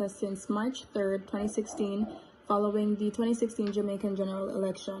Jamaica since March 3rd, 2016, following the 2016 Jamaican general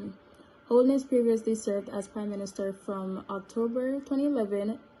election. Holness previously served as Prime Minister from October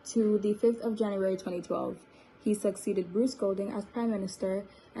 2011 to the 5th of January 2012. He succeeded Bruce Golding as Prime Minister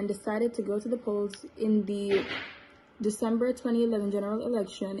and decided to go to the polls in the December 2011 general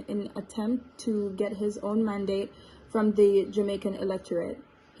election in an attempt to get his own mandate from the Jamaican electorate.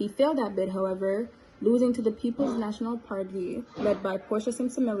 He failed that bid, however, losing to the People's National Party, led by Portia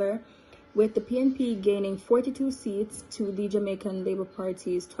Simpson Miller, with the PNP gaining 42 seats to the Jamaican Labour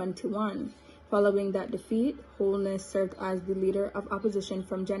Party's 21. Following that defeat, Holness served as the leader of opposition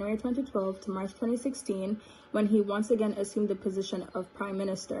from January 2012 to March 2016, when he once again assumed the position of Prime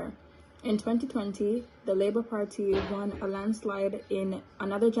Minister. In 2020, the Labour Party won a landslide in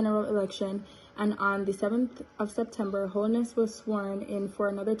another general election, and on the 7th of September, Holness was sworn in for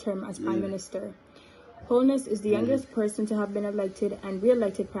another term as Prime Minister. Holness is the youngest person to have been elected and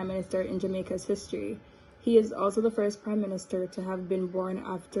re-elected Prime Minister in Jamaica's history. He is also the first Prime Minister to have been born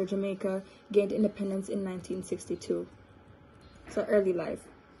after Jamaica gained independence in 1962. So early life.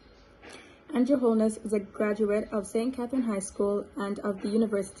 Andrew Holness is a graduate of St. Catherine High School and of the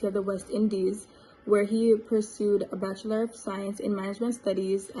University of the West Indies, where he pursued a Bachelor of Science in Management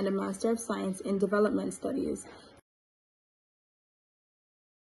Studies and a Master of Science in Development Studies.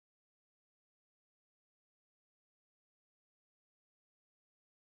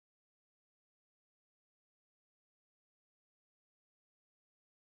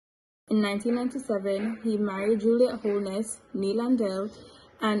 In 1997, he married Juliet Holness, nee Landell,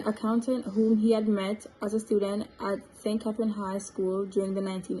 an accountant whom he had met as a student at St. Catherine High School during the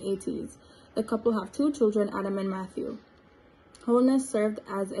 1980s. The couple have two children, Adam and Matthew. Holness served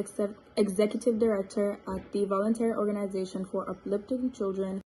as executive director at the Voluntary Organization for Uplifting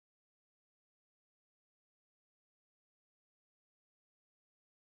Children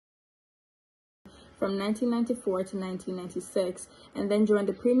from 1994 to 1996, and then joined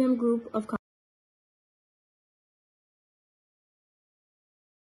the Premium Group of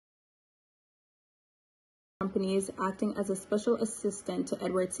companies, acting as a special assistant to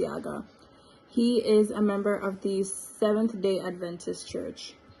Edward Siaga. He is a member of the Seventh-day Adventist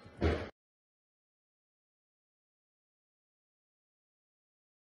Church.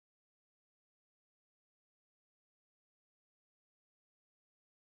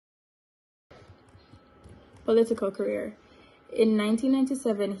 Political career. In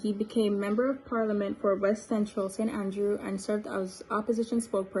 1997, he became Member of Parliament for West Central St. Andrew and served as opposition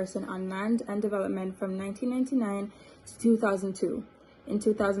spokesperson on land and development from 1999 to 2002. In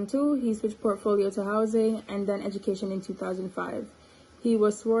 2002, he switched portfolio to housing and then education in 2005. He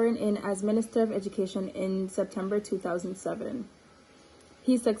was sworn in as Minister of Education in September 2007.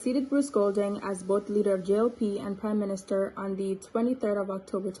 He succeeded Bruce Golding as both leader of JLP and Prime Minister on the 23rd of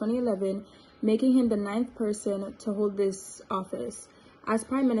October 2011, making him the 9th person to hold this office. As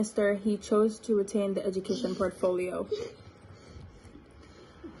Prime Minister, he chose to retain the education portfolio.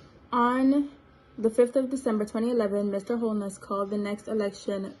 On the 5th of December 2011, Mr. Holness called the next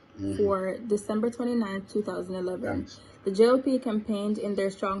election for December 29, 2011. The JLP campaigned in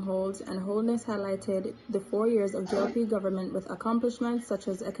their strongholds, and Holness highlighted the 4 years of JLP government with accomplishments such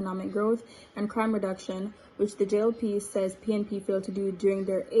as economic growth and crime reduction, which the JLP says PNP failed to do during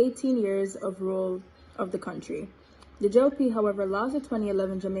their 18 years of rule of the country. The JLP, however, lost the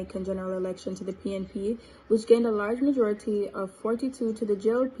 2011 Jamaican general election to the PNP, which gained a large majority of 42 to the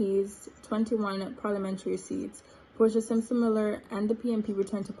JLP's 21 parliamentary seats. Portia Simpson Miller and the PNP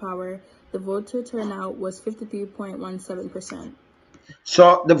returned to power. The voter turnout was 53.17%.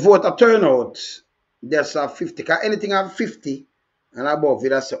 So the voter turnout, there's a 50. Anything have 50 and above,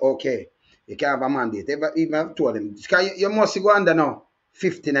 that's okay. You can have a mandate. Even I've told them, you must go under now.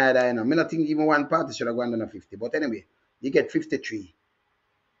 50 neither, you know. I don't think even one party should have gone under 50. But anyway, you get 53.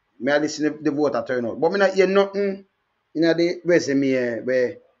 I listen to the voter turnout. But I not hear nothing in the resume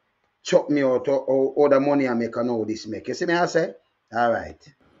where chop me out or the money I make and all this make. You see me I say? All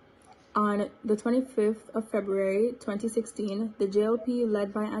right. On the 25th of February 2016, the JLP,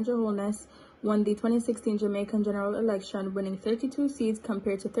 led by Andrew Holness, won the 2016 Jamaican general election, winning 32 seats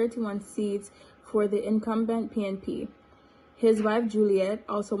compared to 31 seats for the incumbent PNP. His wife, Juliet,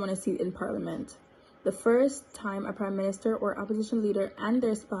 also won a seat in Parliament. The first time a Prime Minister or opposition leader and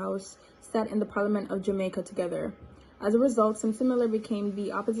their spouse sat in the Parliament of Jamaica together. As a result, Simpson Miller became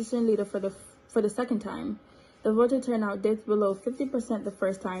the opposition leader for the second time. The voter turnout dipped below 50% the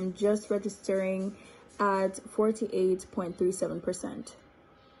first time, just registering at 48.37%.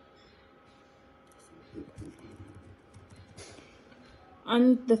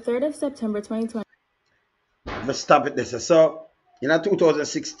 On the 3rd of September 2020, But stop it this. So in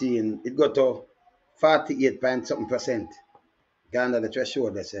 2016, it got to 48 point something percent. Gone under the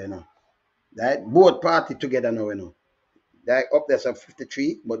threshold, they say, you know. Right? Both party together now, you know. They're up there some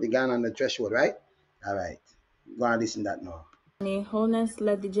 53, but they gone on the threshold, right? All right. Go and listen to that now. Holness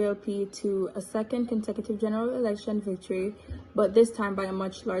led the JLP to a second consecutive general election victory, but this time by a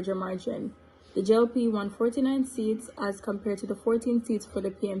much larger margin. The JLP won 49 seats as compared to the 14 seats for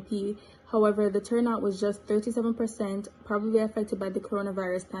the PMP. However, the turnout was just 37%, probably affected by the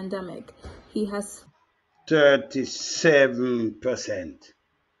coronavirus pandemic. He has 37%.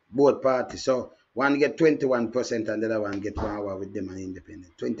 Both parties. So one get 21% and the other one get 1 hour with them and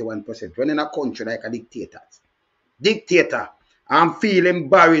independent. 21%. When in a country like a dictator, I'm feeling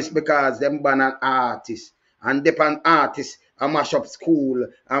embarrassed because them ban an artist. And depend artists and mash up school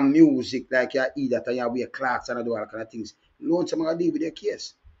and music like you eat that and you wear clothes and do all kind of things. Loan some of deal with your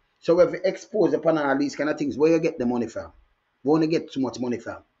case. So if you expose upon all these kind of things, where you get the money from? Where you get too much money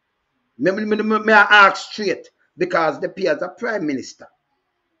from? Me I ask straight because the pay as a prime minister,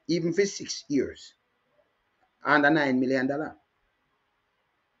 even for 6 years, under $9 million.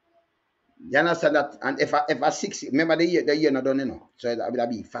 You understand that? And if I 6, remember the year not done, you know, so that will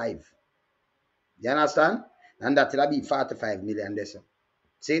be 5. You understand? And that will be 45 million this.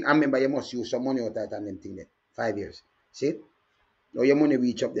 See, I remember you must use some money out that and them thing there. 5 years. See? Now your money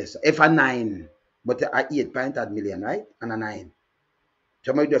reach up this. If a 9, but a 8.8 million, right? And a 9.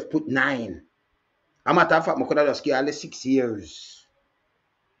 So I just put 9. A matter of fact, I could have just give 6 years.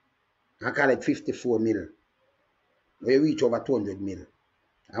 I call it 54 mil. We reach over 200 mil.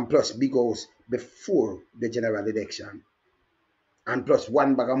 And plus big house before the general election. And plus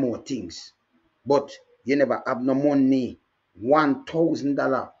one bag of more things. But you never have no money.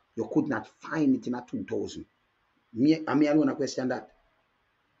 $1,000. You could not find it in a 2,000. Me alone question that.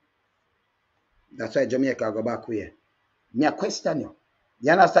 That's why Jamaica go back here. Me a question you.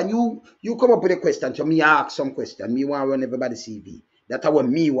 You understand? You come up with a question, so me ask some question. Me want to run everybody CV. That's what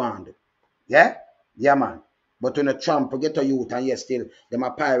me want. Yeah? Yeah, man. But when a Trump get a youth and you still, them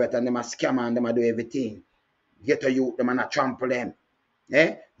a pirate and them a scammer and them a do everything. Get a youth, them and a trample them.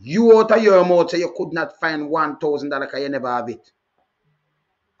 Eh? You out of your mouth, so you could not find $1,000 because you never have it.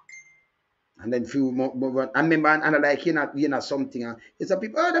 And then few more, I remember, and like, you know something, it's a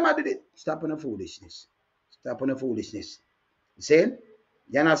people, oh, them did it. Stop on the foolishness. Stop on the foolishness. You see?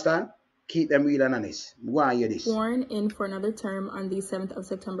 You understand? Keep them real and honest. Go on, hear this. Sworn in for another term on the 7th of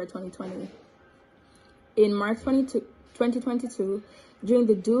September 2020. In March 2022, during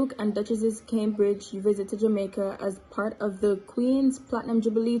the Duke and Duchess's Cambridge visit to Jamaica as part of the Queen's Platinum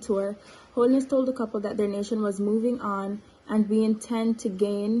Jubilee Tour, Holness told the couple that their nation was moving on and we intend to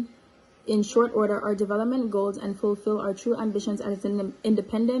gain in short order our development goals and fulfill our true ambitions as an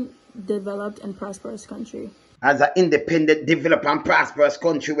independent, developed, and prosperous country. As an independent, developed, and prosperous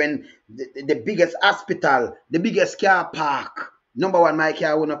country, when the biggest hospital, the biggest car park, number one, my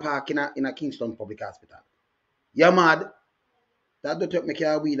car wanna park in a Kingston Public Hospital. You mad? That don't take me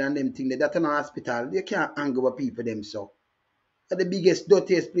car weed and them thing. That's an hospital. You can't anger with people them so. The biggest,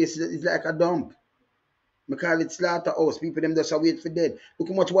 dirtiest place is like a dump. I call it slaughterhouse. People them just wait for dead. Look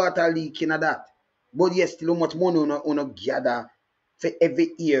how much water leak in that. But yes, still how much money on gather for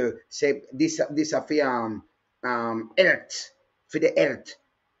every year. Say this are for health. For the health.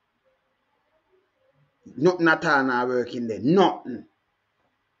 Nothing at all now working there. Nothing.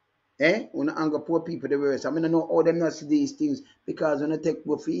 Eh? When I anger poor people the worst. I mean I know how them not see these things because when I take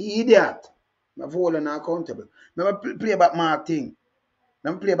for idiot. I'm holding accountable. Remember play about Mark thing.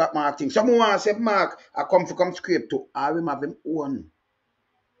 Let me play back Mark thing. Someone want to say, Mark, I come scrape to. I will have him own.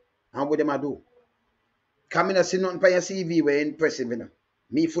 And what them I do? Come in and see nothing by your CV where impressive, you know.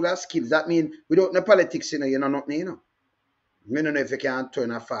 Me full of skills. That mean without no politics, you know nothing, you know. I don't know if you can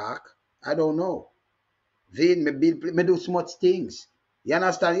turn a fork. I don't know. Then me do so much things. You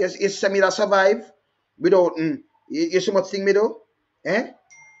understand? Yes, some me that survive without you so much thing me do? Eh?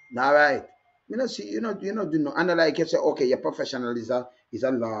 All right. You know, see, you know, do no. And like you say, okay, your professional is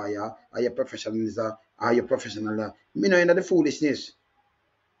a lawyer, or your professional is your professional. You know the foolishness.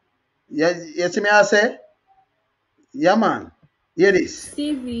 Yeah, you see me I say? Yeah, man. Hear this.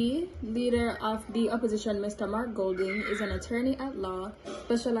 CV, leader of the opposition, Mr. Mark Golding, is an attorney at law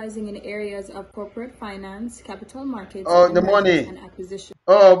specializing in areas of corporate finance, capital markets, Oh, and the money. and acquisition.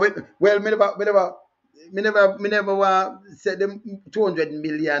 Oh, but well, me never want say them 200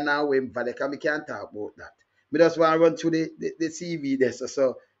 million now when for because we can't talk about that. Me just want to run through the CV there.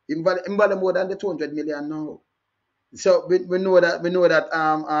 So invalid more than the 200 million now. So we know that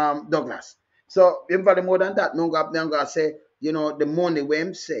Douglas. So invalid more than that. No go say you know, the money where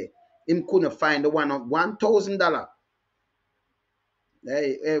him say, him couldn't find the $1,000.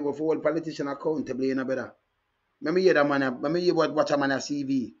 Hey, with all politician accountable, you know, better. Let me hear that man, let me hear what a man a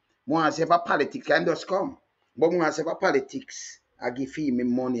CV. More say for politics, can just come. But more say for politics, I give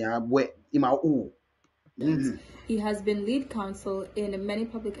him money, I wait him a who. He has been lead counsel in many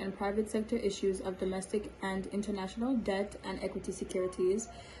public and private sector issues of domestic and international debt and equity securities,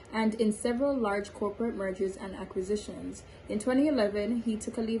 and in several large corporate mergers and acquisitions. In 2011, he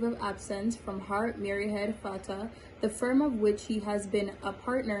took a leave of absence from Hart Maryhead Fata, the firm of which he has been a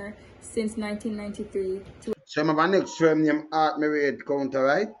partner since 1993. So my next firm name Hart Maryhead Counter,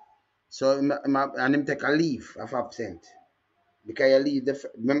 right? So and him take a leave of absence. Because you leave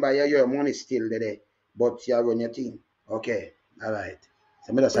remember your money still there, but you run your thing. Okay, all right.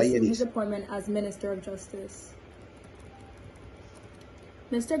 So me just hear in this. his appointment as Minister of Justice.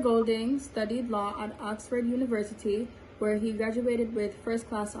 Mr. Golding studied law at Oxford University, where he graduated with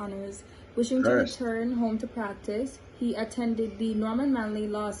first-class honors. Wishing to return home to practice, he attended the Norman Manley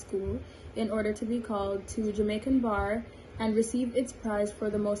Law School in order to be called to Jamaican Bar and receive its prize for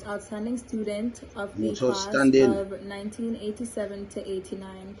the most outstanding student of the class of 1987 to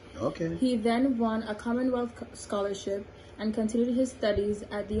 89. Okay. He then won a Commonwealth Scholarship and continued his studies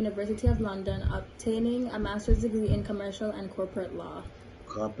at the University of London, obtaining a master's degree in commercial and corporate law.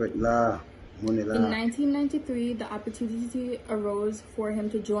 Corporate law, money law. In 1993, the opportunity arose for him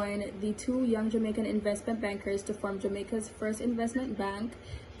to join the two young Jamaican investment bankers to form Jamaica's first investment bank,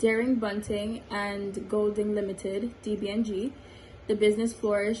 Daring Bunting and Golding Limited, DBNG. The business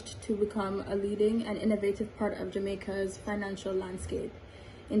flourished to become a leading and innovative part of Jamaica's financial landscape.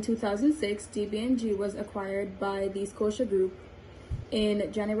 In 2006, DBNG was acquired by the Scotia Group.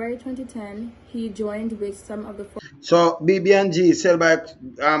 In January 2010, he joined with some of the... So BBNG sell by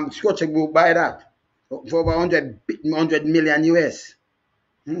Scotia Group buy that for over 100 million US.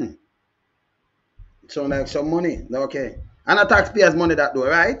 So like some money, okay. And a taxpayers' money that though,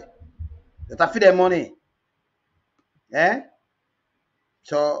 right? That feed them money. Eh?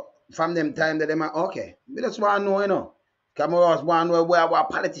 So from them time that them are okay. We just want to know, you know. Cameras want to know where our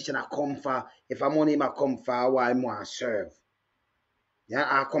politician are come for. If a money ma come for, why more serve. Yeah,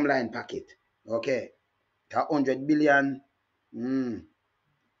 I come line packet. Okay. 100 billion.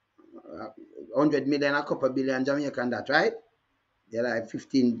 100 million, a couple billion Jamaican that, right? They're like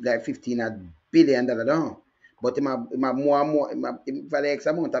 15 billion dollar down. But it more and more for the X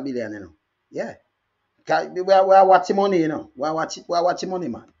amount of billion, you know. Yeah. We are watching money, you know. We are watching money,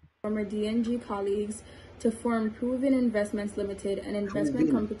 man. Former DNG colleagues to form Proven Investments Limited, an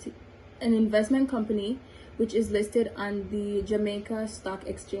investment company which is listed on the Jamaica Stock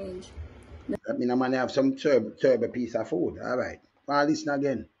Exchange. That means I might have some turbo piece of food. All right. I'll listen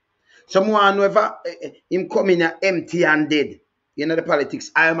again. Someone who ever him come in empty-handed. You know the politics.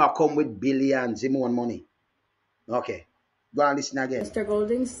 I am come with billions in more money. Okay. Go and listen again. Mr.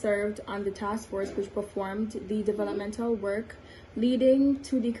 Golding served on the task force which performed the developmental work leading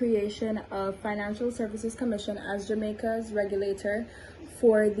to the creation of Financial Services Commission as Jamaica's regulator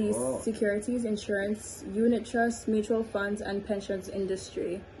for the securities, insurance, unit trusts, mutual funds, and pensions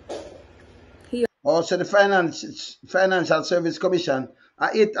industry. Also the Financial Service Commission.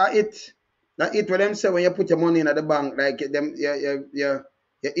 It what them say when you put your money in at the bank, like them you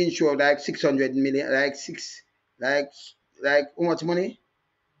insure like 600 million, like how much money?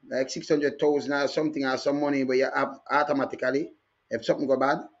 Like 600,000 or something or some money where you have automatically if something go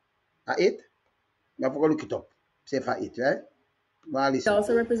bad. You have to go look it up. Say for it, right? Well, he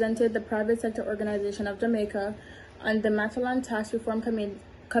also represented the private sector organization of Jamaica on the Matalan Tax Reform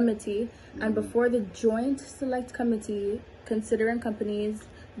Committee and before the Joint Select Committee considering companies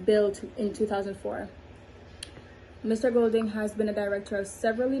built in 2004. Mr. Golding has been a director of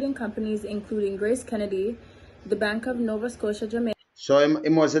several leading companies, including Grace Kennedy, the Bank of Nova Scotia, Jamaica. So he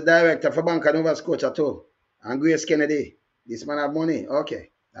was a director for Bank of Nova Scotia too. And Grace Kennedy. This man have money. Okay.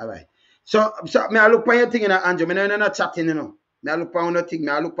 All right. So me I look on your thing, you know, Andrew. Me no chatting, you know. Me I look on the thing. Me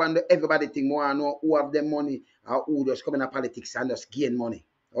I look on the everybody thing. More I know who have them money or who just come in politics and just gain money.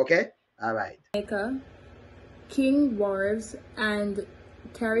 Okay? All right. Jamaica, King Wharves, and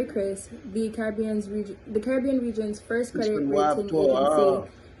Carrie Chris, the Caribbean region's first credit rating agency.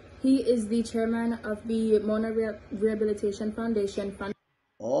 He is the chairman of the Mona Rehabilitation Foundation.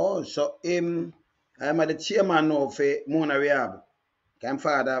 Oh, so I'm the chairman now for Mona Rehab. My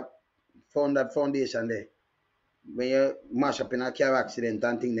father found that foundation there. When you mash up in a car accident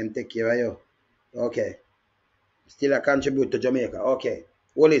and think them take care of you. Okay. Still I contribute to Jamaica. Okay.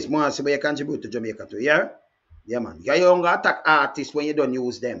 All is more so you contribute to Jamaica too, yeah? Yeah, man. You don't attack artists when you don't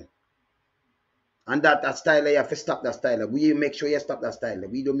use them. And that style, you have to stop that style. We make sure you stop that style.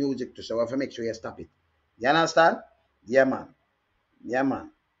 We do music too, so we have to make sure you stop it. You understand? Yeah, man. Yeah,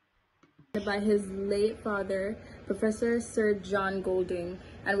 man. By his late father, Professor Sir John Golding,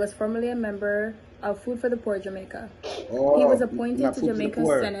 and was formerly a member of Food for the Poor Jamaica. Oh, he was appointed to Food for the Jamaica's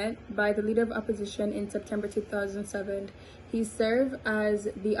Poor. Senate by the Leader of Opposition in September 2007. He served as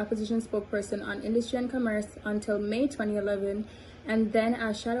the opposition spokesperson on Industry and Commerce until May 2011, and then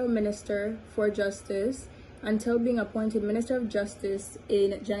as Shadow Minister for Justice until being appointed Minister of Justice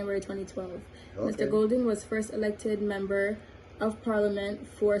in January 2012. Okay. Mr. Golding was first elected member of Parliament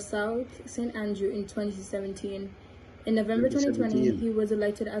for South St. Andrew in 2017. In November 2020, he was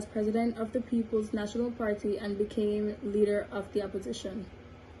elected as president of the People's National Party and became leader of the opposition.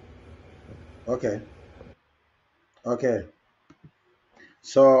 Okay. Okay.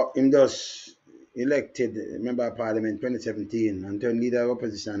 So him just elected member of Parliament 2017 and turned leader of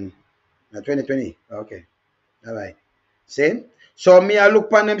opposition 2020. Okay. All right. See? So me I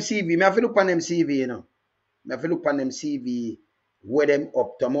look on them CV. Me have to look on them CV, you know. Me have to look on them CV where them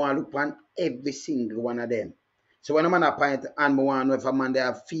up to. I look on every single one of them. So when a man appoint and me want know if a man they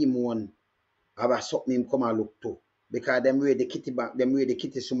have female have something him come and look to. Because them way the kitty back, them way the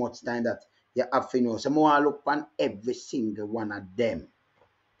kitty so much time that you have to know. So I want to look on every single one of them.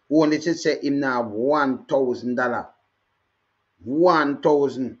 Only to say him now $1,000.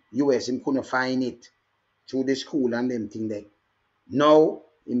 1,000 US, him couldn't find it through the school and them thing there. Now,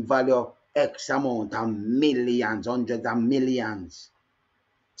 in value X amount of millions, hundreds of millions.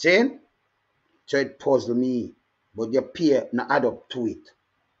 See? So it puzzled me. But your peer not add up to it.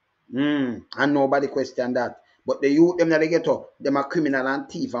 And nobody question that. But the youth, them that they get up, them are criminal and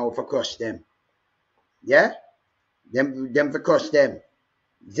thief and we for crush them. Yeah? Them for crush them.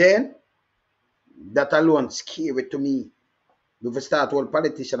 Then, that alone scary to me. We for start hold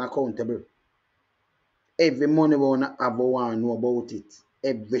politician accountable. Every money we want to have, we want to know about it.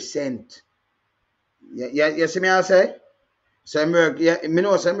 Every cent. You see me I say? So I work, me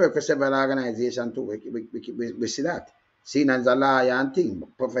know some work for several organizations too. We see that. Seen as a lawyer and thing,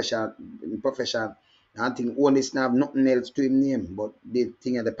 profession and thing, only have nothing else to him name, but the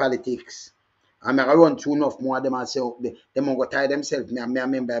thing of the politics. I mean, I run through enough more of them and say, they won't go tie themselves. Me a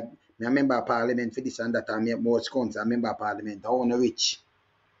member of parliament for this and that, and me more scones, a member of parliament. I want to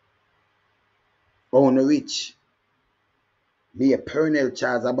rich. Be a perennial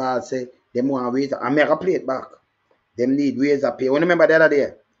charge about say, them want to wait, I make a plate back. Them need ways of pay. I remember the other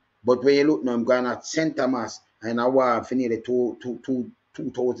day. But when you look now, I'm going at St. Thomas and I want for nearly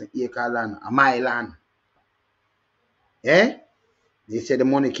 2,000 acre land, a mile land. Eh? They say the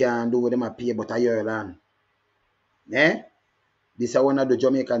money can't do what them a pay, but a year land. Eh? This is one of the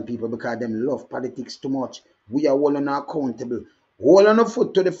Jamaican people because them love politics too much. We are all accountable. Hold on a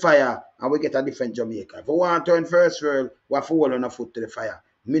foot to the fire and we get a different Jamaica. If we want to turn first world, we have to hold on a foot to the fire.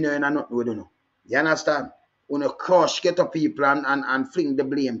 Me know nothing we don't know. You understand? When you crush, get up people and fling the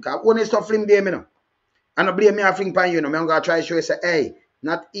blame. Because when you stop fling blame, you know. And I blame me, I fling pan you know. I'm going to try to show you, say, hey,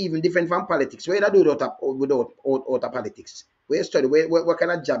 not even different from politics. What do you do without politics? Where you study, what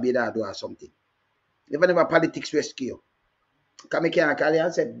kind of job you do or something? Even if politics rescue you. Because I can't call you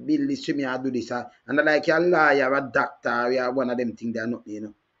and say, Bill, this to me, I do this. And I like a lawyer, a doctor, or one of them things they are not, you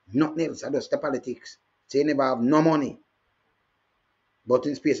know. Nothing else. I just the politics. So you never have no money. But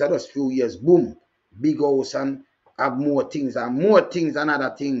in space, I just few years, boom. Big house and have more things and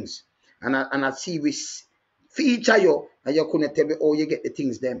other things. And I see we feature you and you couldn't tell me how you get the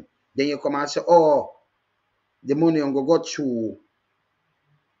things them. Then you come and say, oh, the money I'm going to go through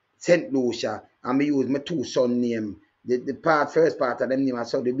St. Lucia and me use my two son name. The first part of them name I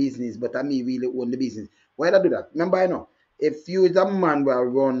saw the business, but I me really own the business. Why did I do that? Remember, you know, if you is a man will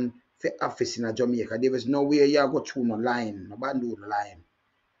run for office in Jamaica, there was no way you go through no line, nobody do the line.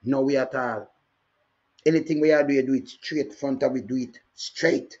 No way at all. Anything we do, you do it straight front of we do it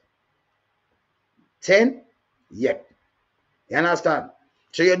straight. 10? Yep. You understand?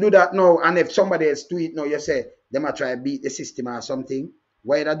 So you do that now, and if somebody else do it now, you say, they might try to beat the system or something.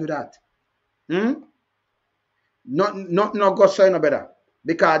 Why did I do that? Not go so no better.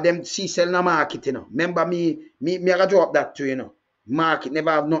 Because them see sell no market, you know. Remember me I drop that too, you know. Market never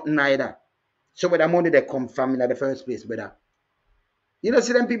have nothing either. So where the money they come from in the first place, brother. You know,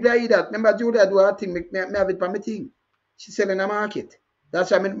 see them people that eat that. Remember Julia do her thing, me have it for my thing. She selling a market. That's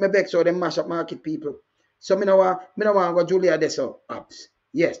why me vex so them mash up market people. So me no want to go Julia this so ups.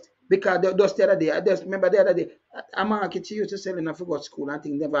 Yes. Because just the other day, I just remember the other day, a market she used to sell in a forgot school and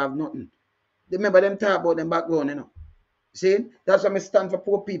things never have nothing. Remember them talk about them background, you know. See, that's why I stand for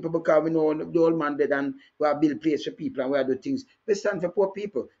poor people, because we know the old man dead and we have build place for people and we do things. We stand for poor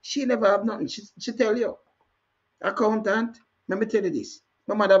people. She never have nothing. She tell you, accountant, let me tell you this.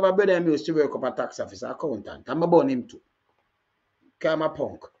 My mother have a brother who used to work up a tax office, accountant. I'm born him too. Because I'm a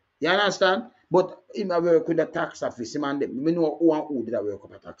punk. You understand? But him I work with the tax office. Him and them, we know who did I work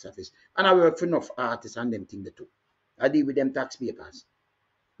up a tax office. And I work for enough artists and them thing too. I deal with them tax papers.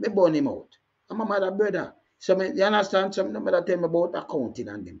 Me burn him out. I'm my mother brother. So you understand? So nobody tell me about accounting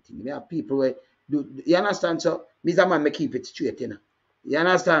and them things. We have people where do you understand? So me a man me keep it straight, you know. You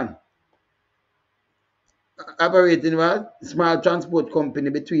understand? Operating what? Small transport company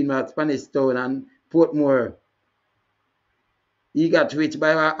between what Spanish Town and Portmore. He got rich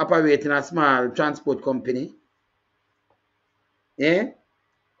by operating a small transport company. Eh?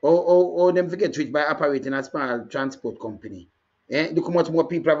 Or them forget rich by operating a small transport company. Eh? Look how much more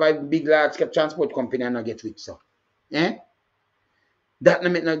people have big large transport company and not get rich, so. Eh? That no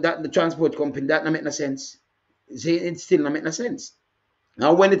make no, that the transport company, that no make no sense. See, it still no make no sense.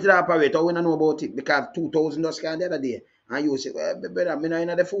 Now when it's the operator, we don't know about it because 2,000 just the other day. And you say, well, brother, me not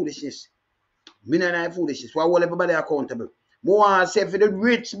in the foolishness. Me not in the foolishness. Why hold everybody accountable? More say if you're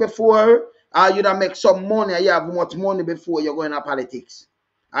rich before, you don't make some money, you have much money before you go into politics.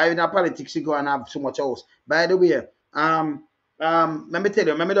 In politics, you go and have so much house. By the way, let me tell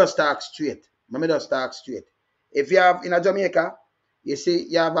you, let me just talk straight. If you have in a Jamaica, you see,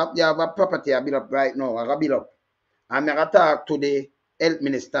 you have a property I build up right now, I build up. I'm going to talk to the health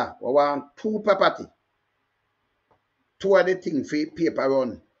minister. We want 2 property. 2 of the things for paper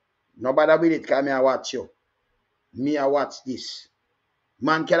run. Nobody with it because I watch you. Me I watch this.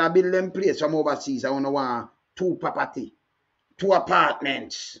 Man can I build them place from overseas. I want 2 property. 2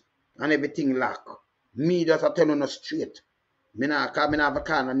 apartments. And everything lock. Me just tell you no straight. Me not have a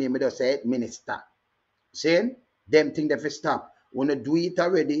car and name me just say health minister. See? Them thing they fi stop. Wanna do it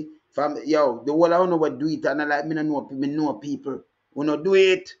already. From yo, the whole I don't know what do it and I like me know people. Wanna do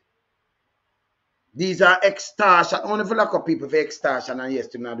it. These are extortion. I want to lock up people for extortion and yes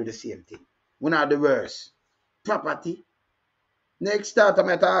to not do the same thing. We not the worst. Property. Next start I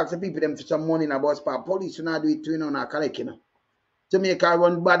might ask the people them for some money in a bus park. Police will not do it to you know not collect you know. Jamaica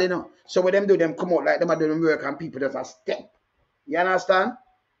run bad you know. So when them do them come out like them are doing work and people just a step. You understand?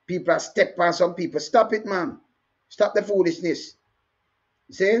 People are step on some people. Stop it, man. Stop the foolishness.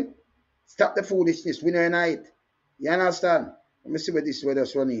 See? Stop the foolishness. We know it. You understand? Let me see what this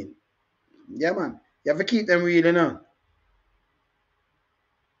weather's running. Yeah, man. You have to keep them real, you know.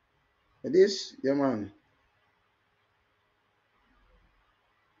 This? Yeah, man.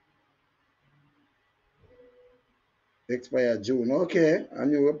 Expire June. Okay. A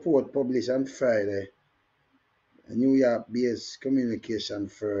new report published on Friday. A New York-based communication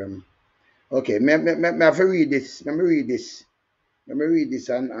firm. Okay. Me have to read this. Let me read this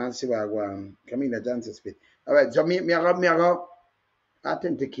and see what I want. Camila Johnson speak. All right. So me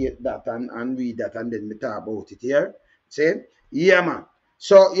authenticate that and read that and then we talk about it here. See? Yeah, man.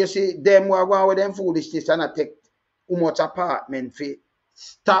 So you see, them who are going with them foolishness and I take how much apartment for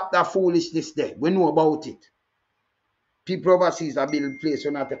stop that foolishness there. We know about it. People overseas that build place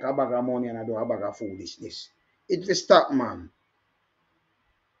when I take a bag of money and I do a bag of foolishness. It will stop, man.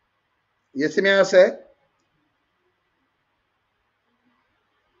 You see me I say?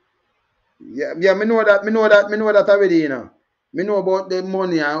 Yeah, me know that already, you know. Me know about the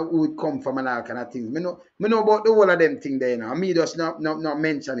money and who it come from and all kind of things. Me know about the whole of them things there, you know. And me just not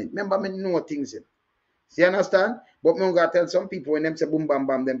mention it. Remember, me know things. See, you understand? But me gotta tell some people when them say boom bam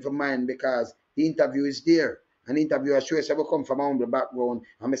bam them for mine because the interview is there. An interview I sure say we come from a humble background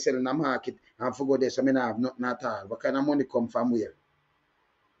and me selling a market and for go there so me not have nothing at all. What kind of money come from where?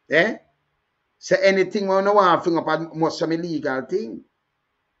 Eh? So anything we no want to bring up must some illegal thing.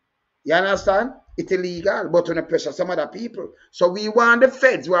 You understand? It's illegal, but on the pressure some other people. So we want the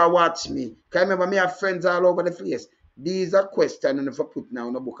feds who are watch me. Because remember, me have friends all over the place. These are questions and if I put now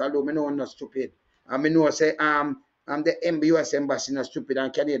in the book, although me know I'm not stupid. And me know say the US embassy not stupid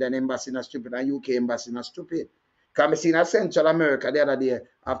and Canadian embassy not stupid and UK embassy not stupid. Because I seen in Central America the other day,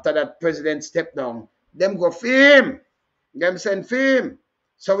 after that president stepped down, them go for him. Them send for him.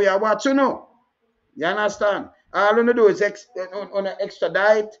 So we are watching now. You understand? All you do is on an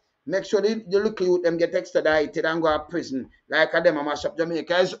extradite. Make sure the look youth them get extradited and go to prison. Like them a mash up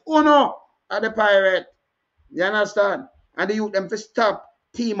Jamaica. It's Uno at the pirate. You understand? And the youth them to stop,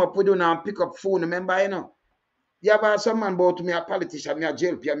 team up with you and pick up phone. Remember, you know? You ever some man bought to me a politician, me a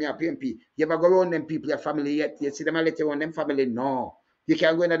JA.PM, me a PMP. You ever go around them people, your family yet? You see them a later on them family? No. You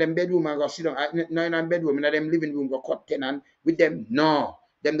can go in them bedroom and go sit down. No in them bedroom, in them living room, go cut tenant with them? No.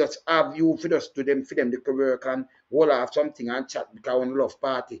 Them just have you for just to them for them to work and all have something and chat because we love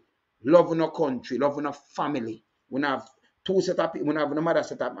party. Love in a country, love in a family. We have two set of people, we have a mother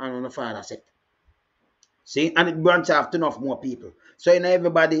set up and a father set. See, and it branch off to enough more people. So in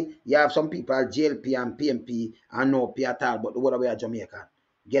everybody, you have some people JLP and PMP and no P at all, but the whole way of Jamaica.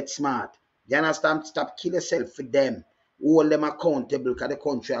 Get smart. You understand? Stop kill yourself for them. Hold them accountable because the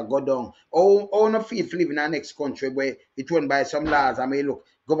country will go down. How no feel to live in the next country where it run by some laws. I mean, look,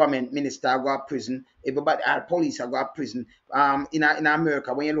 government minister go to prison. Everybody, all police go to prison. In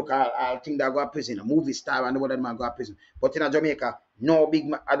America, when you look at all things that go to prison, a movie star and the other man go to prison. But in Jamaica, no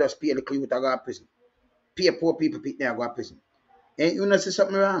big I just pay the youth go to prison. Pay poor people there go to prison. And you know see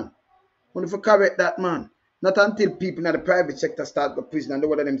something wrong. When you correct that man. Not until people in the private sector start go to prison and the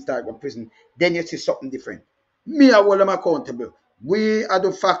other them start go to prison, then you see something different. Me, I hold them accountable. We are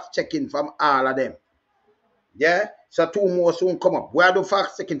the fact checking from all of them. Yeah? So 2 more soon come up. We are the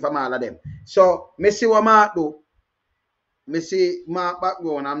fact checking from all of them. So, me see what Mark do. Me see Mark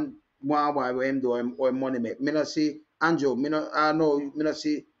background and why him do or money make. Me not see Andrew. Me not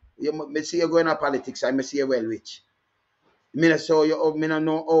see me see you going to politics and me see you well rich. Me not so you me not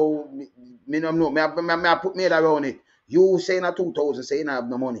know oh me not know. Me put me around it. You saying a 2,000 saying I have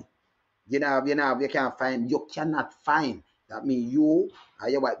no money. You can't find, you cannot find. That means you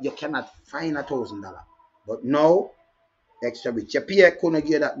cannot find $1,000. But now, extra rich. Your peer couldn't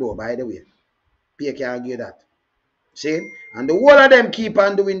give that though, by the way. Peer can't give that. See? And the whole of them keep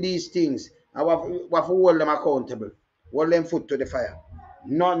on doing these things. And we have to hold them accountable. Hold them foot to the fire.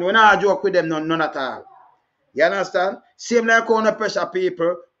 None, we not joke with them, none at all. You understand? Same like on the pressure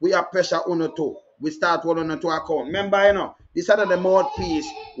people, we have pressure on too. We start one on to account. Remember, you know, this is the mouthpiece.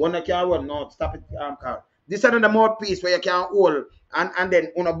 One that can run. No, stop it, Carl. This is the mouthpiece where you can hold and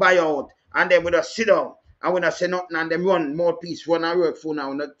then on a buy out. And then we just sit down and we not say nothing and then run mouthpiece, run and work for now,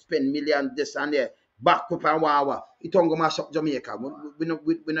 we not spend millions this and there. Back up and wow. It don't go mash up Jamaica. We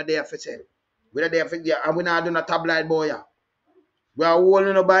not there for sale. We not there for there. And we not doing a tabloid boy. We are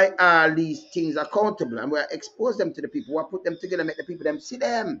holding by all these things accountable and we are expose them to the people. We put them together, make the people them see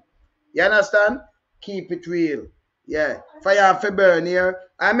them. You understand? Keep it real. Yeah. Fire for burn here.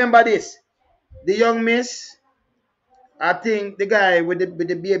 I remember this. The young miss, I think the guy with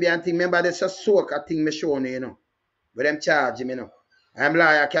the baby and thing, remember this a soak, I think me showing you know. But them charge him, you know. I'm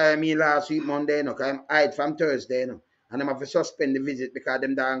like, I carry me last week Monday, you know, because I'm hide from Thursday, you know. And I'm have to suspend the visit because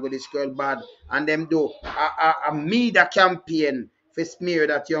them down go this girl bad. And them do me the campaign for smear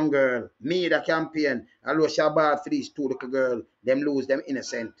that young girl. Me the campaign. Although she bad for these 2 little girls, them lose them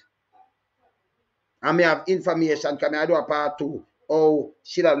innocent. And me have information, because I do a part 2. Oh,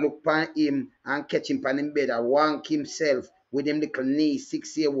 she have look upon him and catch him on him bed and wank himself with him little niece,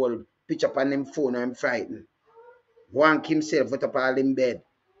 6-year-old, picture upon him phone and I'm frightened. Wank himself with up all in bed.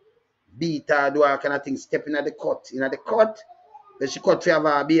 Beat her, do all kind of things, step in the cut. In the cut, then she cut for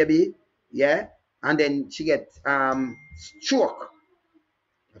her baby, yeah, and then she get stroke.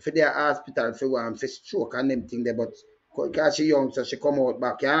 For their hospital for stroke and them thing there, but because she young, so she come out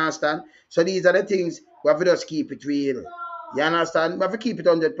back. You understand? So these are the things we have to just keep it real. You understand? We have to keep it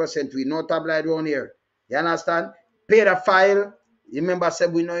 100% real. No tabloid around here. You understand? Pay the file. You remember, I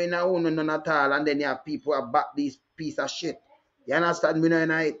said we know in our own none at all, and then you have people who back this piece of shit. You understand? We know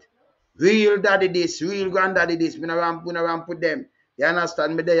in it. Real daddy this, real granddaddy this. We don't put them. You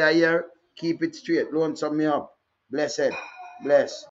understand? Me there here. Keep it straight. Loan some me up. Blessed. Bless.